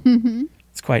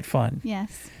 It's quite fun.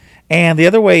 Yes. And the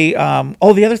other way, the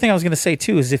other thing I was going to say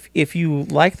too is if you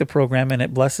like the program and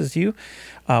it blesses you,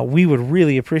 we would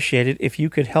really appreciate it if you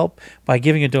could help by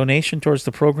giving a donation towards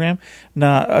the program.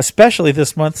 Now, especially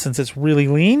this month since it's really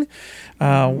lean,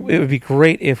 it would be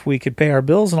great if we could pay our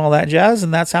bills and all that jazz,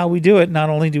 and that's how we do it. Not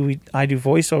only do I do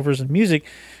voiceovers and music,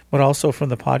 but also from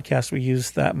the podcast we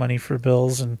use that money for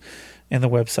bills and the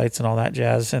websites and all that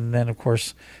jazz, and then, of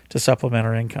course, to supplement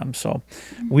our income. So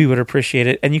we would appreciate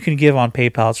it. And you can give on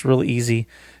PayPal. It's really easy.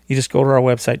 You just go to our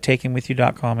website,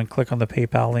 takingwithyou.com, and click on the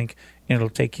PayPal link, and it'll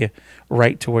take you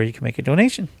right to where you can make a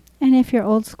donation. And if you're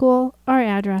old school, our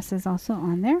address is also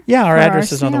on there. Yeah, our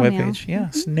address is on the webpage. Mail. Yeah,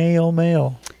 snail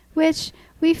mail. Which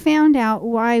we found out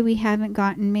why we haven't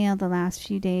gotten mail the last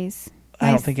few days.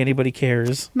 I don't think anybody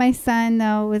cares. My son,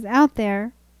 though, was out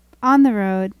there on the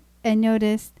road and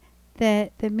noticed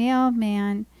that the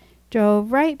mailman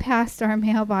drove right past our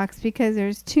mailbox because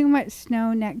there's too much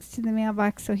snow next to the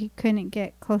mailbox, so he couldn't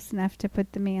get close enough to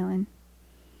put the mail in.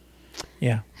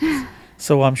 Yeah.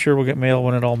 So I'm sure we'll get mail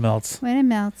when it all melts. When it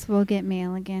melts, we'll get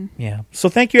mail again. Yeah. So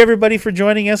thank you, everybody, for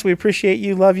joining us. We appreciate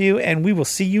you, love you, and we will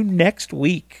see you next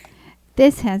week.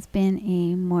 This has been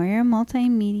a Moyer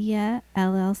Multimedia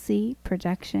LLC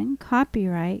production,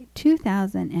 copyright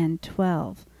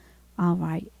 2012.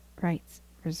 All rights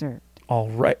reserved. All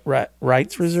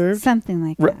rights reserved? Something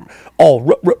like that. All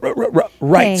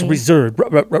rights reserved.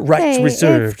 Rights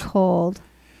reserved. It's cold.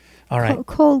 All right.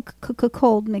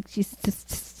 Cold makes you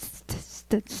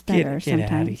stutter Get out of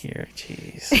sometimes. here.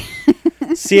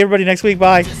 Jeez. See everybody next week.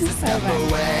 Bye.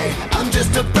 away. I'm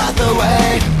just a breath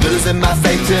away, losing my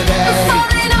faith today.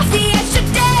 Falling off the edge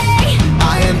today.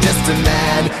 I am just a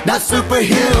man, not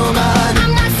superhuman.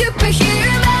 I'm not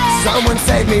superhuman. Someone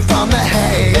save me from the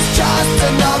haze. It's just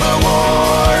another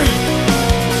war,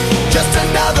 just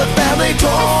another family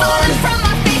torn. Falling from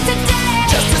my feet today.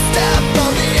 Just a step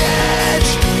on the edge,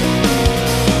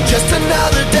 just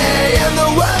another day in the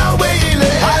world we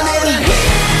live. I need a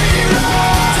hero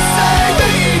to save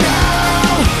me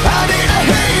now. I need a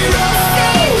hero.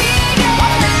 Save me now.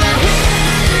 I need a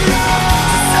hero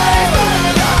to save my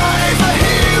life. A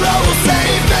hero will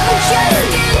save me.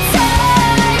 Just in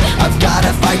time. I've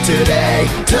gotta fight today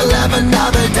to live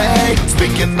another day.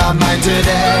 Speaking my mind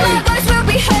today. My voice will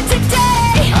be heard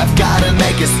today. I've gotta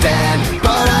make a stand,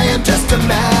 but I am just a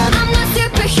man.